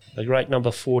 A great number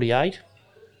 48,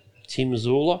 Tim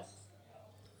Zula.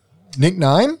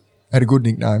 Nickname? Had a good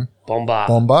nickname.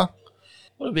 Bomber.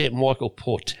 What about Michael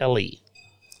Portelli?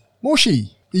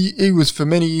 Mushy. He was for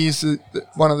many years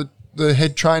one of the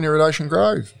head trainer at Ocean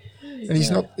Grove. And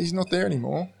he's not there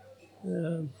anymore.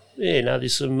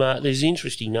 There's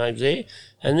interesting names there.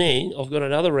 And then I've got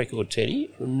another record, Teddy,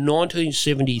 from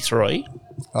 1973.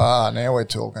 Now we're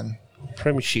talking.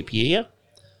 Premiership year.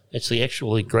 It's the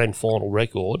actual grand final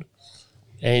record.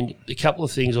 And a couple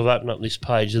of things I've opened up this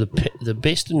page. The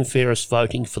best and fairest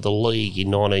voting for the league in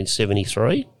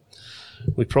 1973.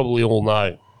 We probably all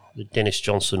know that Dennis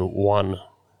Johnson won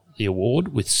the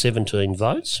award with 17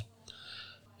 votes.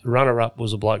 The runner-up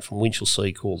was a bloke from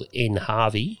Winchelsea called N.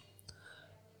 Harvey.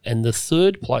 And the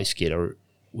third place getter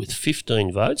with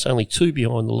 15 votes, only 2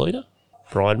 behind the leader,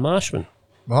 Brian Marshman.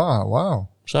 Wow.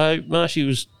 So Marshy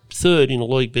was third in the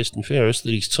league best and fairest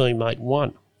that his teammate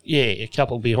won. Yeah, a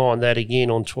couple behind that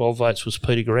again on 12 votes was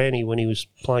Peter Granny when he was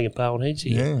playing at Bowen Heads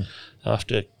here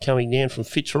after coming down from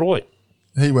Fitzroy.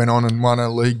 He went on and won a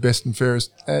league best and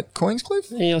fairest at Queenscliff?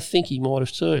 Yeah, I think he might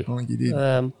have too. I think he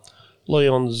did.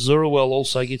 Leon Zurwell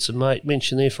also gets a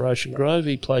mention there for Ocean Grove.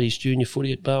 He played his junior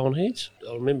footy at Bowen Heads.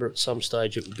 I remember at some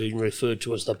stage it being referred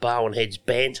to as the Bowen Heads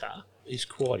banter. It's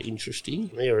quite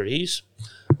interesting. There it is.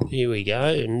 Here we go.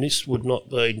 And this would not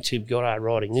be Tim Goddard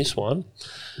writing this one.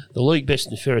 The league best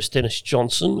and fairest, Dennis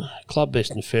Johnson. Club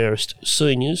best and fairest,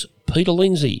 seniors, Peter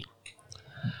Lindsay.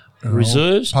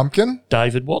 Reserves, Pumpkin?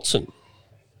 David Watson.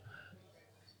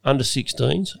 Under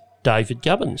 16s, David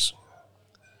Gubbins.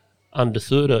 Under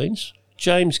 13s,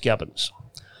 James Gubbins.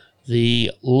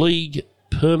 The League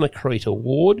Permacrete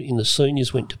Award in the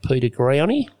seniors went to Peter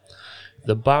Growney.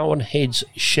 The Bowen Heads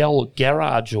Shell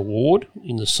Garage Award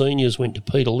in the seniors went to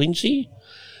Peter Lindsay.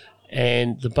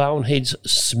 And the Bowen Heads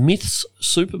Smith's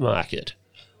Supermarket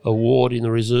Award in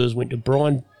the reserves went to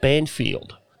Brian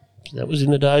Banfield. That was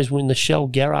in the days when the Shell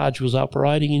Garage was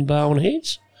operating in Bowen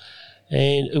Heads.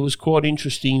 And it was quite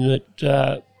interesting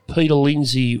that Peter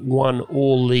Lindsay won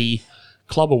all the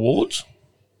club awards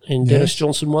and Dennis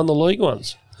Johnson won the league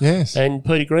ones. Yes. And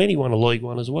Peter Granny won a league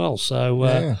one as well.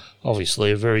 So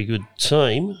obviously a very good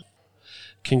team.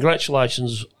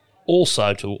 Congratulations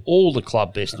also to all the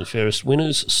club best and fairest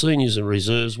winners, seniors and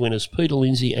reserves winners. Peter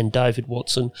Lindsay and David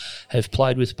Watson have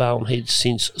played with Bowen Heads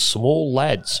since small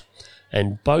lads,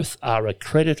 and both are a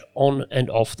credit on and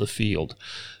off the field.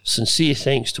 Sincere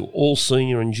thanks to all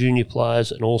senior and junior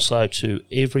players and also to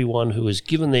everyone who has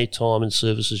given their time and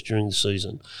services during the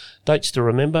season. Dates to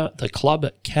remember, the Club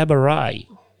Cabaret,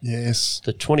 Yes.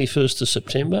 the 21st of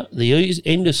September, the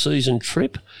end of season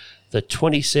trip, the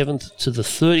 27th to the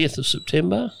 30th of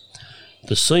September,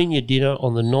 the senior dinner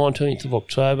on the 19th of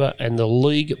October, and the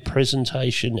league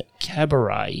presentation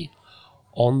cabaret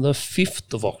on the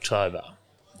 5th of October.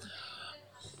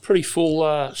 Pretty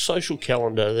full social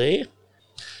calendar there.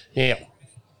 Now,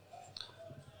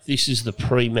 this is the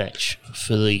pre-match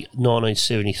for the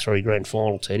 1973 Grand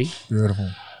Final, Teddy.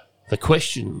 Beautiful. The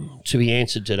question to be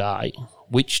answered today,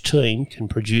 which team can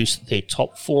produce their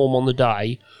top form on the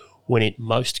day when it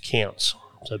most counts?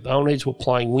 So Bowen Heads were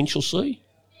playing Winchelsea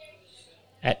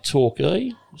at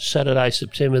Torquay, Saturday,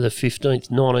 September the 15th,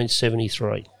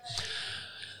 1973.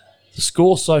 The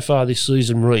score so far this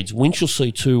season reads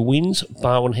Winchelsea 2 wins,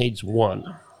 Bowen Heads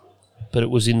 1. But it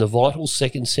was in the vital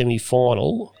second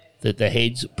semi-final that the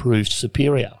Heads proved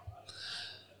superior.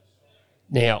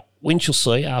 Now,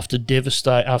 Winchelsea, after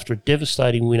a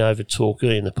devastating win over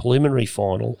Torquay in the preliminary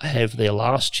final, have their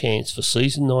last chance for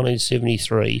season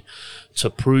 1973 to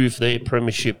prove their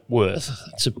premiership worth.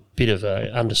 It's a bit of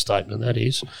an understatement, that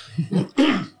is.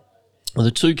 The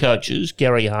two coaches,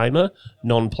 Gary Hamer,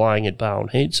 non-playing at Bowen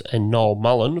Heads, and Noel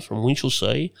Mullen from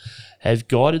Winchelsea, have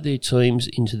guided their teams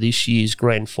into this year's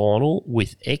grand final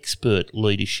with expert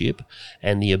leadership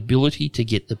and the ability to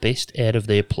get the best out of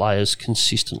their players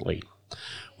consistently.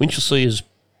 Winchelsea has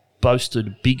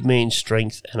boasted big man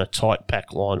strength and a tight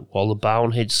back line, while the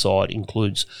Bowen Heads side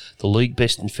includes the league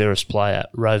best and fairest player,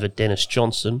 Rover Dennis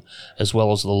Johnson, as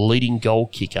well as the leading goal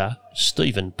kicker,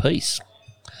 Stephen Peace.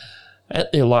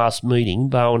 At their last meeting,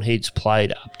 Bowen Heads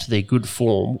played up to their good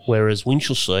form, whereas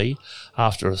Winchelsea,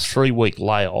 after a 3-week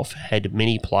layoff, had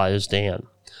many players down.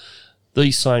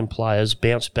 These same players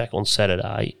bounced back on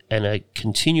Saturday, and a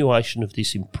continuation of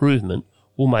this improvement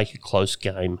will make a close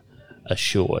game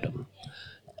assured.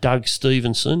 Doug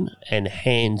Stevenson and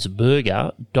Hans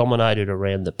Berger dominated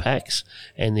around the packs,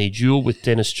 and their duel with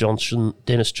Dennis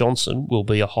Johnson will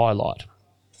be a highlight.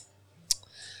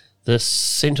 The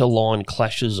centre line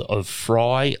clashes of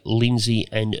Fry, Lindsay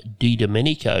and Di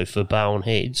Domenico for Bowen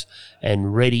Heads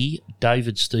and Reddy,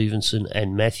 David Stevenson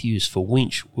and Matthews for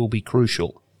Winch will be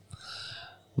crucial.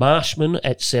 Marshman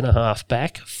at centre-half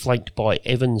back, flanked by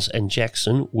Evans and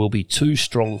Jackson, will be too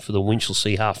strong for the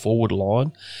Winchelsea half-forward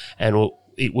line, and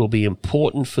it will be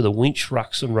important for the Winch,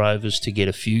 Rucks and Rovers to get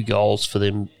a few goals for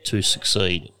them to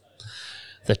succeed.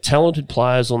 The talented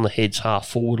players on the Heads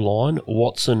half-forward line,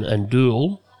 Watson and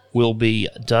Dool, will be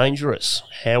dangerous.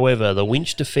 However, the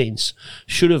Winch defence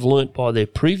should have learnt by their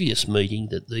previous meeting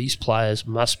that these players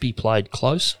must be played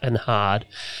close and hard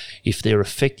if their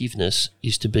effectiveness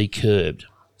is to be curbed.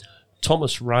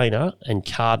 Thomas Rayner and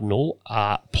Cardinal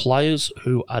are players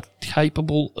who are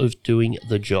capable of doing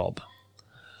the job.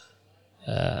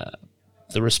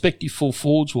 The respective full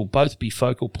forwards will both be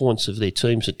focal points of their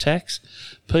team's attacks.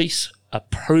 Peace, a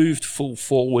proved full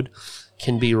forward,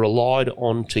 can be relied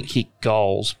on to kick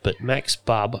goals, but Max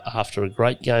Bubb, after a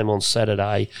great game on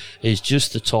Saturday, is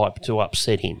just the type to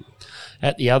upset him.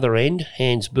 At the other end,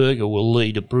 Hans Berger will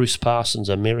lead Bruce Parsons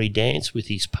a merry dance with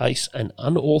his pace and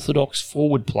unorthodox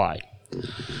forward play.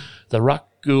 The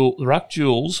Ruck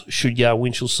Jewels should go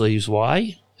Winchelsea's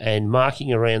way, and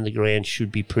marking around the ground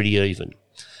should be pretty even.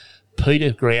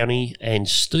 Peter Growney and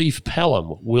Steve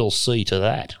Pelham will see to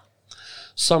that.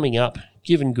 Summing up,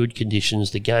 given good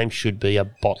conditions, the game should be a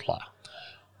bottler.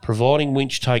 Providing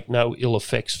Winch take no ill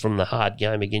effects from the hard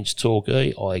game against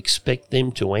Torquay, I expect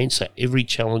them to answer every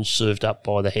challenge served up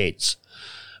by the Heads.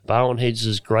 Bowen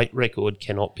Heads' great record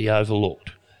cannot be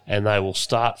overlooked, and they will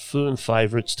start firm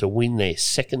favourites to win their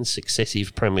second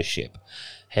successive premiership.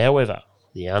 However,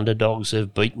 the underdogs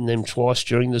have beaten them twice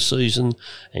during the season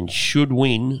and should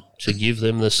win to give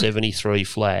them the 73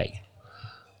 flag.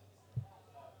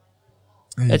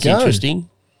 That's interesting.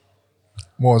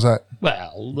 Why was that?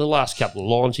 Well, the last couple of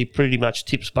lines, he pretty much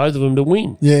tips both of them to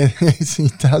win. Yeah, he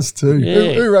does too.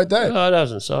 Yeah. Who wrote that? No, it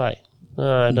doesn't say.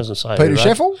 No, it doesn't say. Peter who wrote.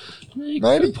 Sheffield? It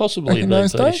Maybe? could possibly Back have in been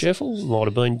those Peter days? Sheffield. Might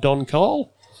have been Don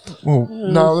Cole. Well,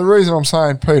 no, the reason I'm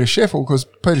saying Peter Sheffield, because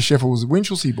Peter Sheffield was a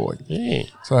Winchelsea boy. Yeah.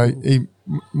 So he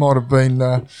might have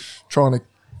been trying to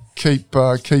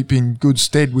keep in good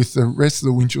stead with the rest of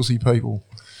the Winchelsea people.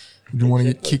 He didn't want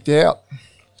to get kicked out.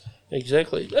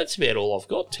 Exactly. That's about all I've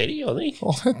got, Teddy, I think.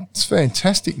 Oh, that's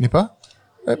fantastic, Nipper.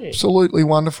 Absolutely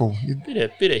wonderful.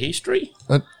 Bit of history.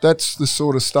 That's the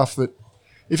sort of stuff that,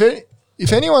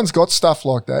 if anyone's got stuff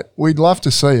like that, we'd love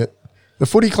to see it. The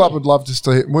footy club would love to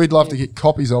see it, and we'd love to get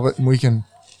copies of it, and we can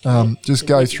just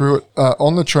go through it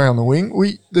on the Tree on the Wing.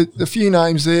 The few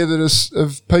names there that are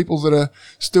of people that are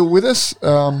still with us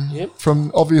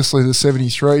from obviously the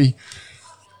 73.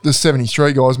 The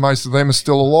 73 guys, most of them are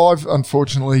still alive.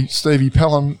 Unfortunately, Stevie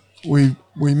Pelham, we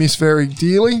miss very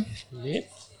dearly.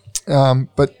 Yep.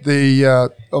 But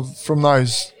from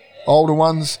those older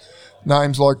ones,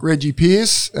 names like Reggie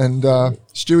Pearce and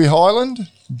Stewie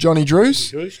Highland, Johnny Druce,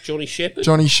 Johnny Shepherd.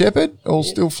 Johnny Shepherd, all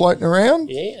still floating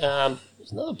around. Yeah.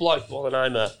 There's another bloke by the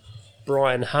name of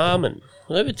Brian Harmon.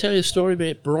 Did I ever tell you a story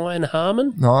about Brian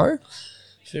Harmon? No.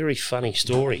 Very funny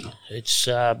story. It's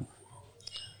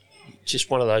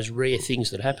just one of those rare things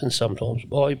that happens sometimes.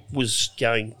 I was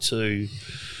going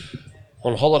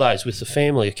on holidays with the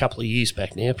family a couple of years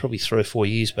back now, probably 3 or 4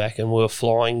 years back, and we were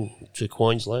flying to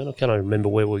Queensland. I can't remember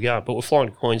where we were going, but we're flying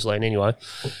to Queensland anyway.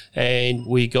 And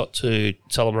we got to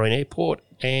Tullamarine Airport,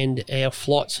 and our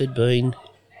flights had been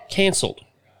cancelled.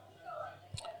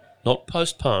 Not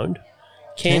postponed,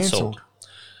 cancelled.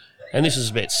 And this is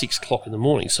about 6 o'clock in the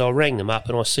morning. So I rang them up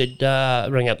and I said,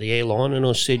 rang up the airline and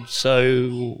I said,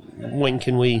 so when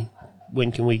can we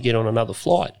get on another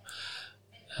flight?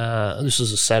 This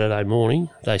is a Saturday morning.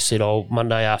 They said,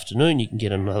 Monday afternoon you can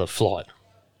get another flight.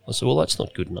 I said, well, that's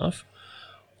not good enough.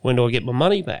 When do I get my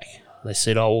money back? They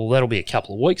said, that'll be a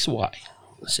couple of weeks away.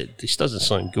 I said, this doesn't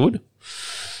seem good.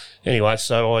 Anyway,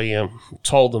 so I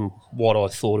told them what I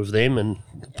thought of them, and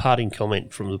the parting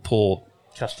comment from the poor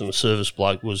customer service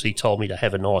bloke was he told me to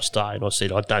have a nice day, and I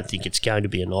said I don't think it's going to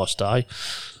be a nice day,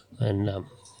 and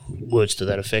words to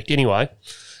that effect. Anyway,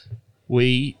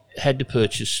 we had to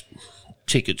purchase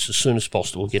tickets as soon as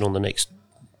possible, get on the next,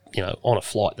 on a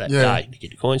flight that day to get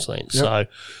to Queensland. Yep. So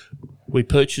we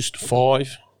purchased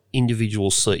 5 individual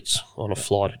seats on a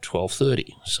flight at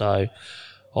 12:30. So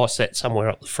I sat somewhere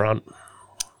up the front.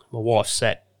 My wife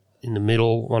sat in the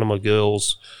middle. One of my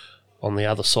girls on the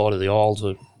other side of the aisle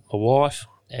to my wife,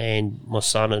 and my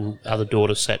son and other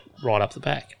daughter sat right up the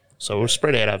back. So we were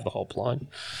spread out over the whole plane.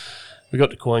 We got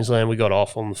to Queensland. We got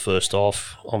off on the first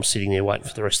off. I'm sitting there waiting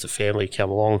for the rest of the family to come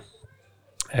along,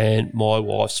 and my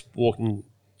wife's walking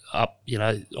up,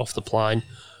 off the plane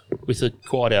with a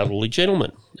quite elderly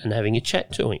gentleman and having a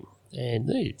chat to him. And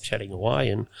they're chatting away,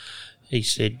 and he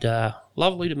said,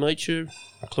 lovely to meet you,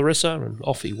 Clarissa, and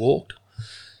off he walked.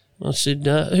 I said,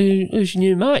 who's your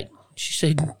new mate? She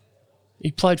said,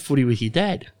 he played footy with your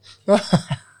dad.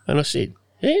 And I said,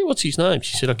 yeah, what's his name?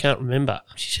 She said, I can't remember.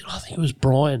 She said, I think it was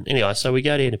Brian. Anyway, so we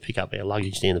go down to pick up our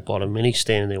luggage down the bottom, and he's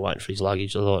standing there waiting for his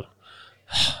luggage. I thought,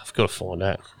 I've got to find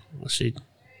out. I said,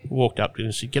 walked up to him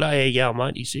and said, g'day, how you going,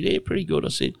 mate? He said, yeah, pretty good. I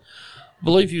said, I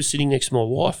believe he was sitting next to my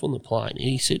wife on the plane, and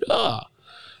he said, are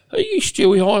you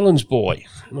Stewie Highlands boy?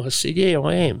 And I said, yeah,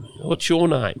 I am. What's your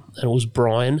name? And it was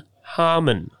Brian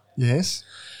Harmon. Yes.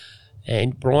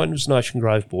 And Brian was an Ocean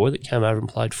Grove boy that came over and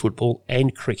played football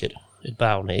and cricket at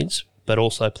Barwon Heads, but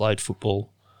also played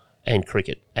football and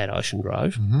cricket at Ocean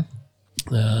Grove.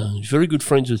 He's very good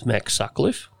friends with Max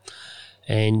Sutcliffe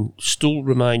and still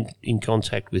remained in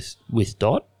contact with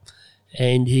Dot.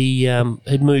 And he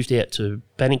had moved out to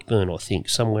Bannockburn, I think,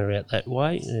 somewhere out that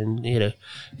way, and he had a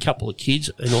couple of kids.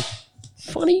 And I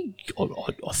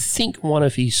think one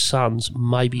of his sons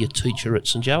may be a teacher at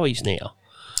St Joey's now.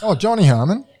 Oh, Johnny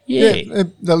Harmon. Yeah.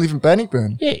 They live in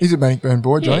Bannockburn. Yeah. He's a Bannockburn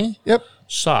boy, Johnny. Yep.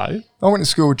 So, I went to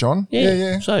school with John.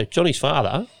 Yeah. So Johnny's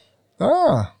father,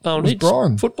 Ah, Barwon it was Heads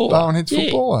Brian. footballer. Barwon Heads Yeah.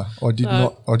 footballer. I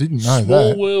didn't know small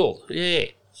that. world, yeah,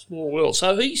 small world.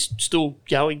 So he's still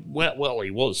going. Well,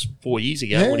 he was 4 years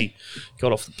ago Yeah. when he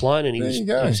got off the plane, and he There was you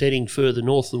go. heading further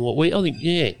north than what we. I think,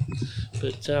 yeah.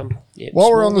 But yeah. While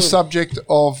we're small on the world. subject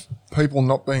of people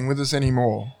not being with us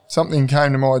anymore, something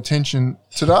came to my attention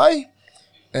today,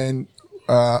 and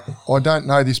I don't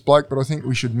know this bloke, but I think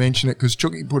we should mention it because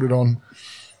Chucky put it on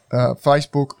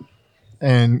Facebook.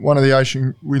 And one of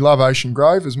we love Ocean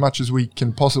Grove as much as we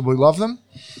can possibly love them.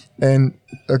 And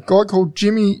a guy called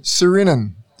Jimmy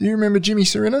Serinin. Do you remember Jimmy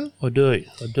Serinin? I do.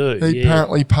 He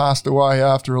apparently passed away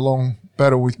after a long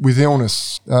battle with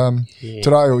illness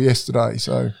today or yesterday.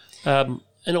 So And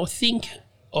I think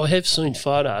I have seen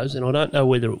photos, and I don't know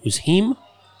whether it was him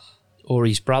or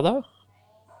his brother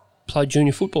played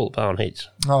junior football at Barwon Heads.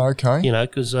 Oh, okay. You know,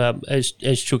 because as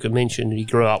Chuka mentioned, he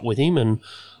grew up with him, and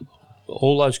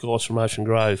all those guys from Ocean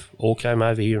Grove all came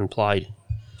over here and played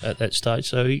at that stage.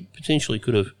 So he potentially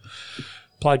could have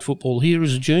played football here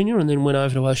as a junior and then went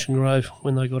over to Ocean Grove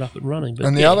when they got up and running. But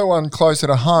And the other one closer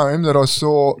to home that I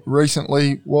saw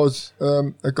recently was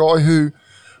a guy who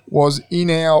was in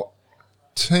our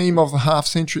team of the half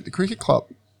century at the cricket club.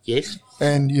 Yes.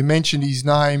 And you mentioned his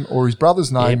name or his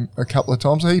brother's name a couple of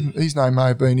times. His name may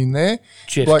have been in there.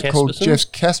 Jeff Bloke called Casperson.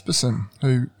 Jeff Casperson,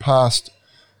 who passed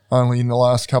only in the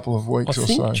last couple of I weeks or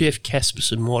think so. Jeff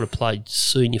Casperson might have played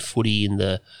senior footy in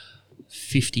the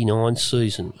 59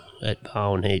 season at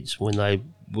Barwon Heads when they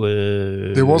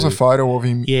were... There was a photo of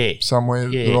him Yeah. somewhere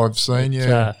Yeah. that I've seen,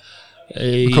 But,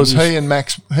 because was- he and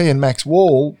Max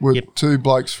Wall were Yep. two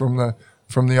blokes from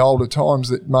the older times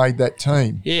that made that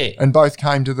team. Yeah. And both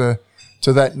came to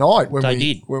that night when They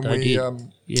we did. when They we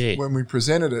did. Yeah. when we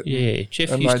presented it. Yeah,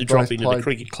 Jeff and used they to drop both into played- the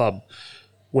cricket club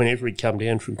whenever he'd come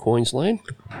down from Queensland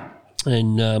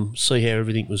and see how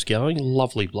everything was going.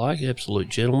 Lovely bloke, absolute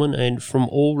gentleman, and from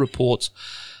all reports,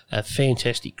 a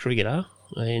fantastic cricketer.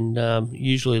 And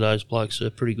usually those blokes are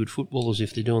pretty good footballers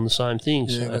if they're doing the same thing.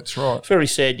 Yeah, So that's right. very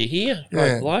sad to hear. Great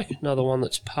Yeah. bloke, another one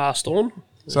that's passed on.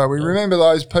 So we remember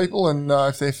those people, and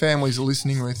if their families are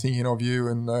listening, we're thinking of you.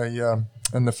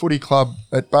 And the footy club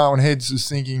at Barwon Heads is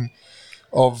thinking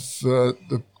of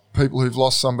the people who've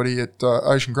lost somebody at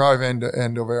Ocean Grove and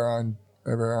of our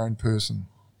own person.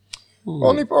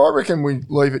 Well, Nip, I reckon we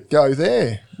leave it go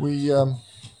there. We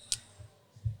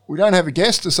don't have a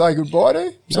guest to say goodbye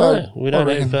to. So No, we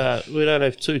don't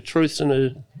have two truths and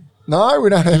a... No, we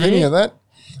don't have any of that.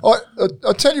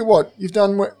 I tell you what, you've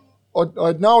done. I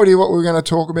had no idea what we were going to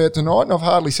talk about tonight, and I've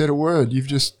hardly said a word. You've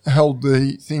just held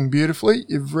the thing beautifully.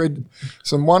 You've read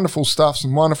some wonderful stuff,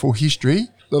 some wonderful history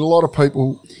that a lot of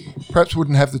people perhaps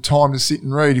wouldn't have the time to sit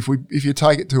and read. If you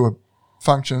take it to a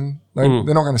function, they're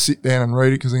not going to sit down and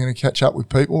read it because they're going to catch up with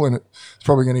people, and it's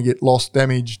probably going to get lost,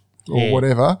 damaged, or Yeah.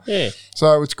 whatever. Yeah.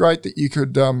 So it's great that you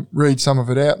could read some of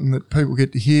it out and that people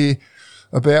get to hear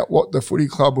about what the footy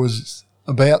club was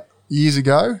about years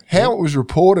ago. How it was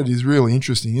reported is really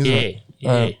interesting, isn't it?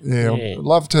 Yeah. I'd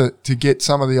love to get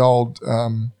some of the old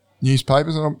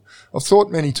newspapers. And I've thought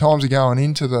many times of going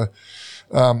into the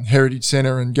Heritage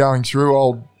Centre and going through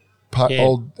old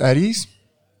addies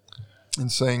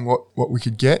and seeing what we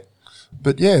could get.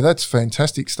 But, yeah, that's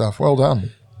fantastic stuff. Well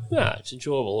done. No, it's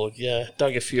enjoyable. I've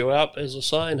dug a few up, as I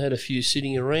say, and had a few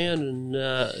sitting around, and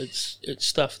it's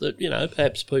stuff that,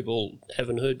 perhaps people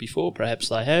haven't heard before. Perhaps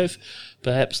they have.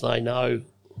 Perhaps they know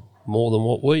more than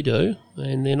what we do,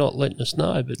 and they're not letting us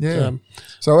know. But Yeah.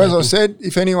 So as I said,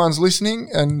 if anyone's listening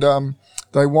and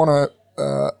they want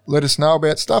to let us know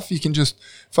about stuff, you can just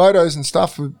photos and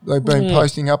stuff they've been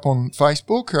posting up on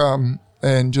Facebook,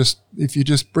 and if you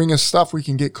just bring us stuff, we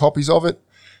can get copies of it,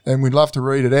 and we'd love to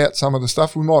read it out. Some of the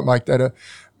stuff we might make that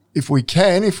if we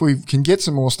can get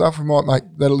some more stuff, we might make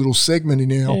that a little segment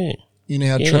in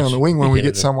our Tree on the Wing when we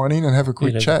get someone in and have a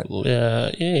quick chat.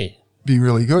 be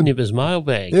really good. Nipper's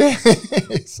mailbag. Yeah,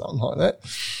 something like that.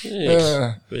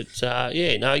 Yes. But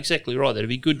no, exactly right. That'd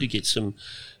be good to get some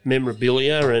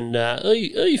memorabilia, and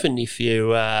even if you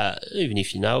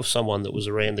know of someone that was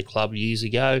around the club years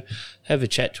ago, have a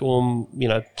chat to them. You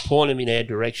know, point them in our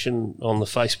direction on the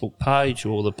Facebook page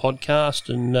or the podcast,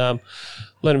 and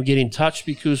let them get in touch,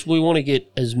 because we want to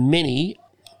get as many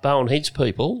Bowen Heads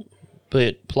people, be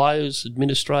it players,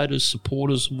 administrators,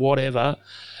 supporters, whatever,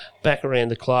 back around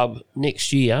the club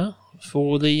next year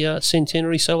for the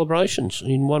centenary celebrations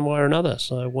in one way or another.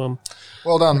 So, well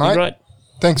done, mate. great.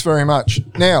 Thanks very much.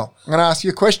 Now, I'm going to ask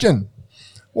you a question.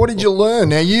 What did you learn?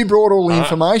 Now, you brought all the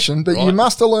information, but you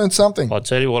must have learned something. I'll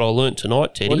tell you what I learnt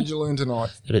tonight, Teddy. What did you learn tonight?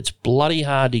 That it's bloody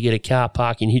hard to get a car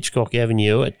park in Hitchcock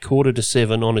Avenue at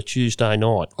 6:45 on a Tuesday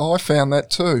night. Oh, I found that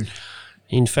too.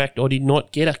 In fact, I did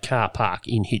not get a car park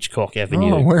in Hitchcock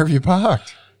Avenue. Oh, where have you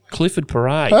parked? Clifford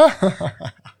Parade.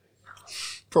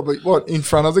 Probably, in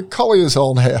front of the Collier's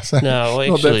old house? No, Not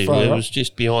actually, that far it up. was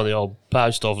just behind the old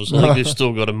post office. I think they've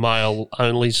still got a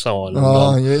mail-only sign.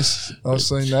 Oh, yes, I've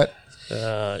seen that.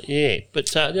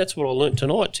 But that's what I learnt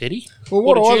tonight, Teddy. Well,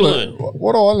 what did you learn?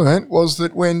 What I learned was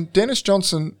that when Dennis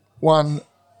Johnson won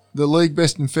the league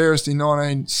best and fairest in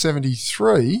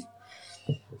 1973,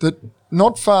 that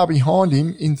not far behind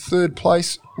him in third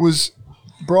place was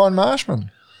Brian Marshman.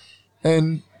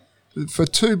 And for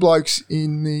two blokes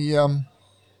in the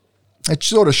it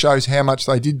sort of shows how much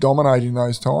they did dominate in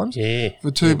those times. Yeah. For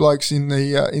two blokes in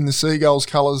the Seagulls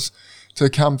colours to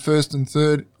come first and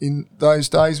third in those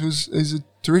days is a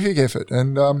terrific effort.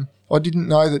 And I didn't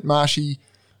know that Marshy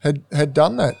had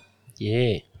done that.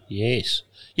 Yeah, yes.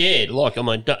 Yeah,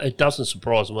 it doesn't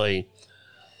surprise me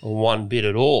one bit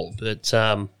at all. But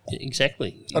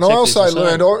exactly. And I also as I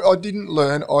say. learned, I didn't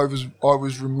learn, I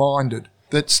was reminded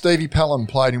that Stevie Pelham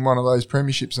played in one of those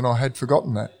premierships, and I had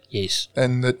forgotten that. Yes.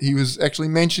 And that he was actually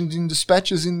mentioned in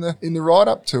dispatches in the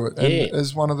write-up to it, and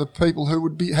as one of the people who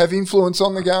would have influence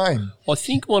on the game. I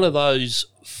think one of those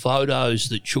photos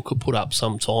that Chuka put up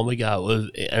some time ago of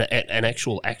an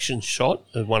actual action shot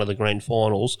of one of the grand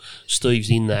finals, Steve's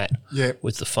in that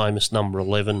with the famous number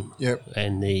 11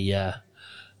 and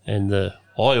the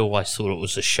I always thought it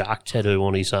was a shark tattoo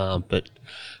on his arm, but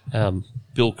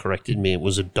Bill corrected me, it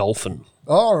was a dolphin.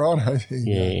 Oh, right.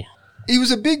 Yeah. He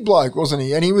was a big bloke, wasn't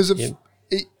he? And he was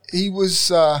he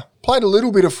was played a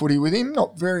little bit of footy with him,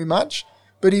 not very much,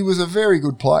 but he was a very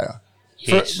good player.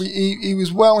 Yes. He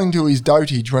was well into his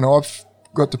dotage when I've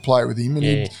got to play with him, and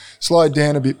he slowed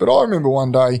down a bit. But I remember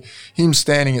one day him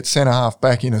standing at centre half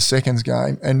back in a seconds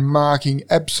game and marking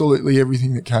absolutely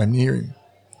everything that came near him.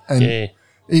 And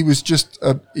he was just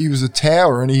he was a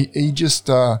tower, and he just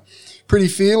pretty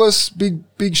fearless,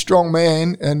 big strong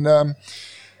man, and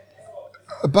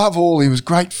above all, he was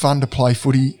great fun to play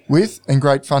footy with and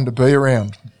great fun to be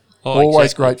around. Oh,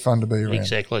 Always exactly. great fun to be around.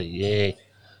 Exactly, yeah.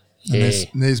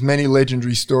 And there's many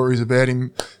legendary stories about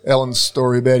him. Ellen's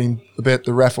story about him, about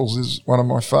the raffles, is one of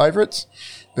my favourites.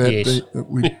 For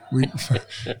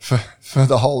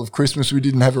the whole of Christmas, we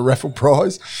didn't have a raffle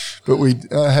prize, but we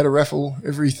had a raffle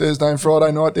every Thursday and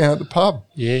Friday night down at the pub.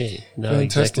 Yeah, no,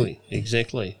 Fantastic.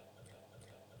 exactly.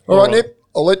 All right, Nip,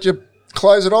 I'll let you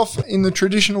close it off in the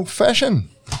traditional fashion.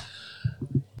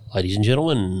 Ladies and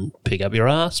gentlemen, pick up your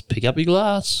ass, pick up your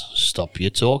glass, stop your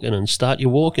talking and start your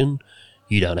walking.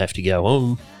 You don't have to go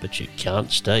home, but you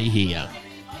can't stay here.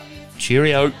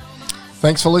 Cheerio.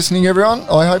 Thanks for listening, everyone.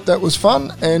 I hope that was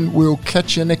fun, and we'll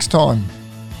catch you next time.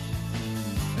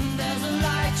 There's a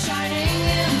light shining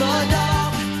in the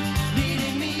dark,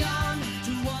 leading me on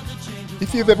towards a change of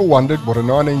If you've ever wondered what a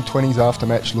 1920s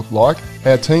aftermatch looked like,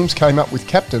 how teams came up with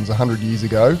captains 100 years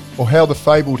ago, or how the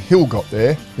fabled Hill got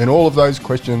there, then all of those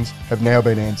questions have now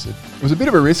been answered. It was a bit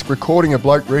of a risk recording a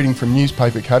bloke reading from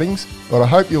newspaper cuttings, but I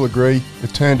hope you'll agree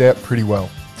it turned out pretty well.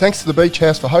 Thanks to the Beach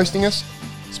House for hosting us.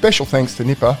 Special thanks to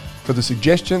Nipper for the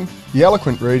suggestion, the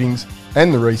eloquent readings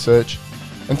and the research.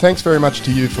 And thanks very much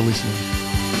to you for listening.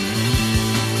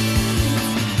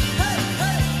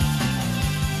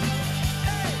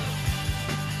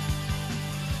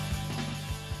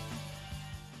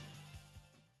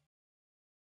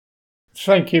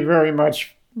 Thank you very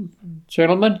much,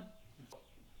 gentlemen.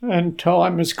 And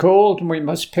time is called and we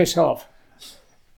must piss off.